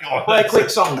 2. Play a quick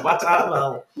song. Bat out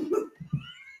well.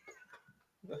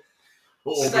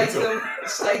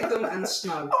 Statham and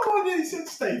Snow. Oh, I nearly said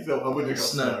Statham. I wouldn't have got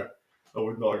Snow. I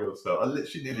would not have got Snow. I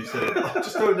literally nearly said it. I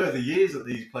just don't know the years that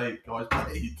these guys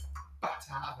played. Bat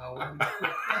out well.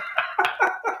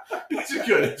 It's just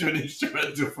going into an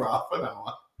instrumental for half an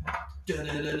hour. We're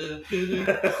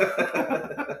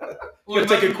going to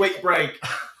take a quick break.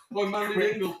 My man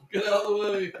Dingle, get out of the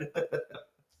way.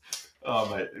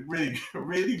 Oh, mate,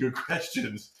 really good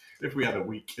questions. If we had a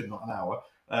week and not an hour.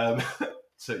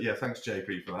 So, yeah, thanks,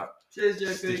 JP, for that. Cheers,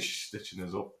 JP. Stitching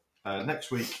us up. Next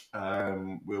week,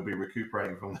 we'll be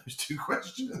recuperating from those 2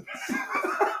 questions.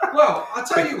 Well, I'll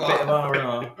tell you Bit what. of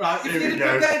R&R. Right, if Here you'd we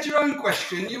go. prepared your own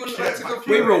question, you wouldn't have to go We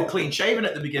through were it. all clean shaven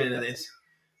at the beginning of this.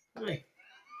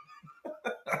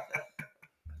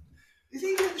 Is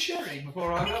he getting sherry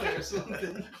before I got it or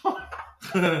something?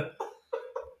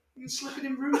 You slipping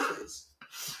in roofers.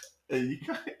 You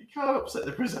can't upset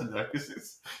the presenter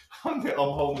because I'm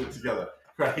holding it together.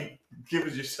 Craig, give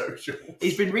us your social.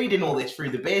 He's been reading all this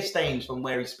through the beer stains from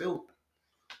where he spilled.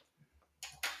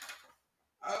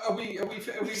 Are we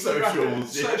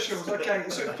Socials, yes. Socials, okay.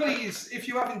 So please, if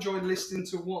you have enjoyed listening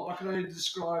to what I can only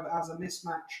describe as a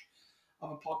mismatch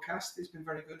of a podcast, it's been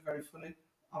very good, very funny.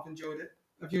 I've enjoyed it.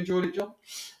 Have you enjoyed it, John?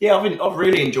 Yeah, I've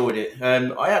really enjoyed it.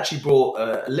 I actually brought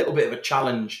a little bit of a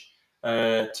challenge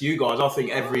to you guys. I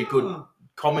think every good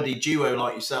comedy duo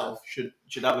like yourself should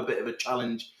have a bit of a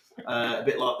challenge, a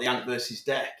bit like the Ant versus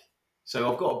Deck.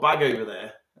 So I've got a bag over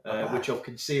there, which I've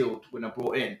concealed when I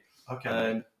brought in.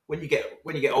 Okay. When you get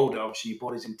older, obviously your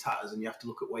body's in tatters and you have to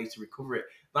look at ways to recover it.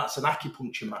 That's an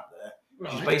acupuncture mat there,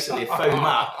 which is basically a foam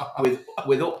mat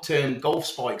with upturned golf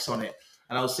spikes on it.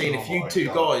 And I was seeing if you two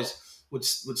guys would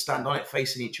stand on it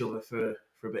facing each other for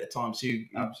a bit of time. So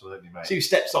Absolutely, mate. Two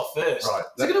steps off first. Right.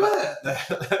 Is it going to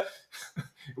hurt?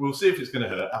 We'll see if it's going to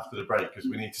hurt after the break because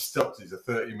we need to stop. It's a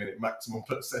 30-minute maximum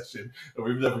per session, and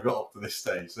we've never got up to this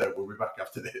stage. So we'll be back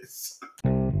after this.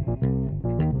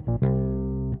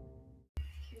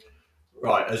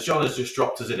 Right, as John has just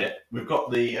dropped us in it, we've got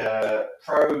the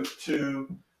Pro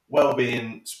 2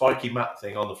 Wellbeing spiky mat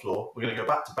thing on the floor. We're going to go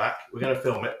back to back. We're going to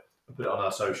film it and put it on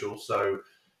our socials. So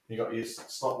you got your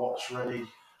stopwatch ready.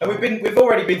 And we've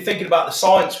already been thinking about the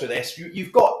science for this.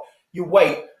 You've got your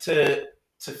weight to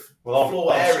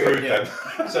floor area.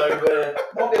 So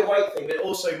might be a weight thing, but it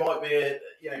also might be a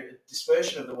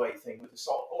dispersion of the weight thing with the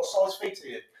size. What size feet are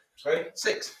you? Sorry,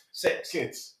 6. 6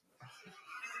 Kids.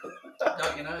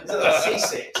 Don't you know? Is that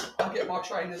C6? I'll get my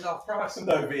trainers half price.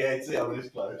 No VAT on this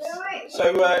clothes.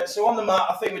 So on the mat,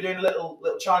 I think we're doing a little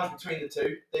challenge between the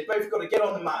two. They've both got to get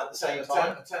on the mat at the same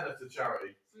time. A tenner to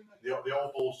charity. The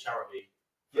Old Balls charity.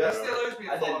 Yeah. He still owes me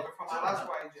a $5 from my last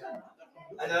wage.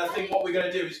 And then I think what we're going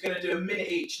to do is going to do a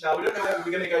minute each. Now we don't know whether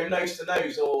we're going to go nose to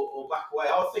nose or back away.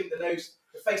 I think the face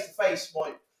to face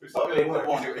might. It's not going to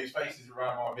work. His face is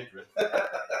around my midriff.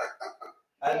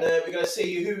 And we're going to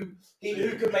see who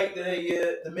can make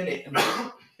the minute and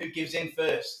who gives in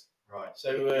first. Right.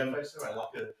 So like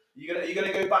you're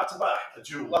gonna go back to back, a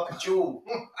duel. like a duel.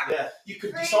 Yeah. You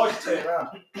could decide to turn around.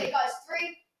 Okay, guys.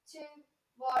 3, 2,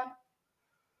 1.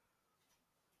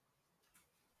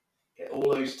 Get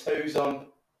all those toes on.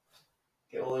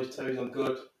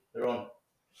 Good. They're on.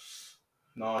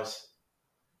 Nice.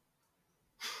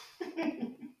 I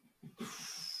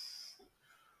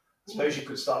suppose you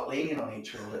could start leaning on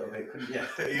each other a little bit, couldn't you?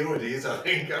 He already is, I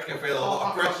think. I can feel a lot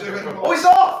of pressure. Oh, he's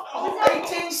off!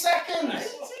 18 seconds!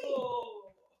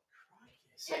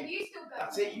 Can you still go?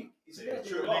 That's it. You're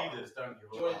true leaders, don't you?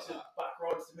 Join to back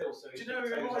right to the middle. So Do you know who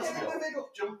it reminds me of?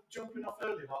 Jumping off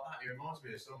early like that, it reminds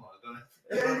me of someone, I don't know.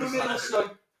 You're in the middle, so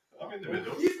I'm in the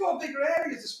middle. you've got bigger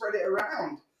areas to spread it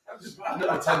around. I've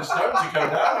got 10 stones to go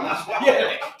down.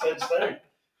 Yeah, 10 stone.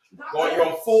 Right, you're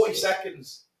on 40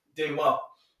 seconds. Doing well.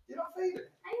 You're not feeling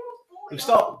it. You'll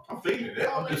start. I'm feeling it.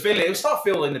 You feel it. You'll start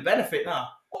feeling the benefit now.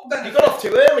 What You benefit? got off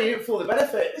too early. You didn't feel the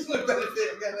benefit. There's no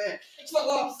benefit of getting there. It's not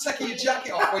like taking your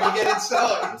jacket off when you get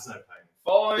inside. There's no pain.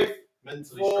 5,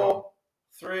 Mentally strong.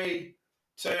 4, 3,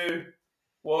 2,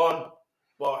 1.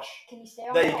 Bosh. Can you stay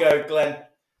on? There you go, Glenn.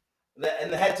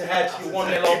 In the head-to-head, you're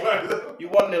 1-0 up.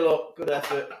 You're 1-0 up. Good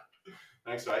effort.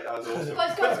 Thanks, mate. That was awesome.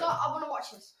 Guys, I want to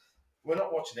watch this. We're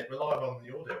not watching it. We're live on the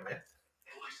audio, man.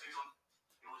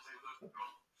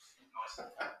 I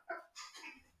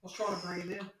was trying to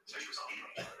breathe in.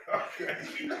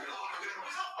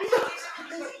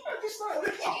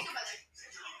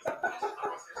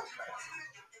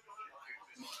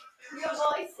 Your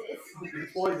voices. The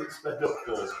boys that sped up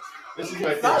for. This is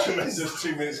making a tremendous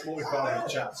 2 minutes 45 minute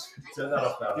chats. Turn that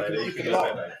off now, lady. You can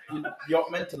lie. You're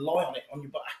meant to lie on it on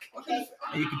your back. Okay.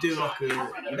 And you could do like a.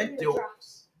 You meant to do.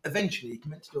 Eventually, you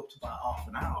can meant to do up to about half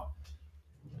an hour.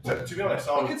 To be honest,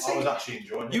 I was actually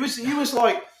enjoying it. You was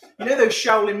like, you know those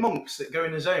Shaolin monks that go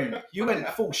in the zone. You went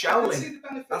full Shaolin.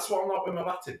 That's what I'm like with my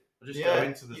batting. I just Yeah. go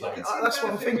into the zone. That's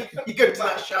what I'm thinking. You go to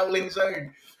that Shaolin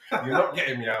zone. You're not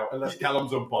getting me out unless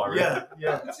Callum's umpiring. Yeah, I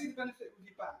yeah. can see the benefit with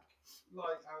your back,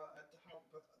 like at the help,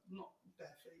 but not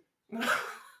bare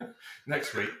feet.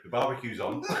 Next week, the barbecue's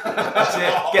on. That's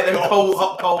it. Get them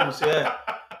hot coals. Yeah.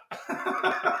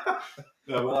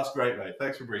 No, well, that's great, mate.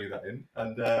 Thanks for bringing that in.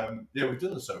 And yeah, we've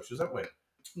done the socials, haven't we?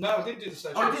 No, I did do the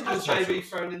social. Oh, you did do the JB socials.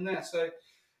 thrown in there. So,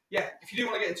 yeah, if you do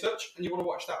want to get in touch and you want to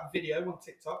watch that video on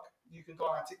TikTok, you can go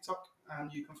on our TikTok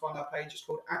and you can find our page. It's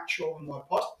called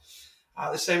 @ShortandWidePod.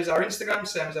 The same as our Instagram,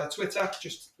 same as our Twitter.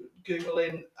 Just Google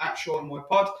in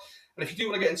 @ShortandWidePod. And if you do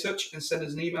want to get in touch and send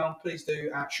us an email, please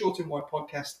do at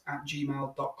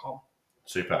shortandwidepodcast@gmail.com.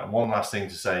 Super. And one last thing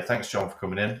to say. Thanks, John, for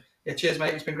coming in. Yeah, cheers,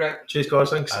 mate. It's been great. Cheers,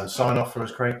 guys. Thanks. And sign off for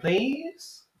us, Craig,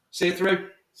 please. See you through.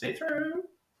 See you through.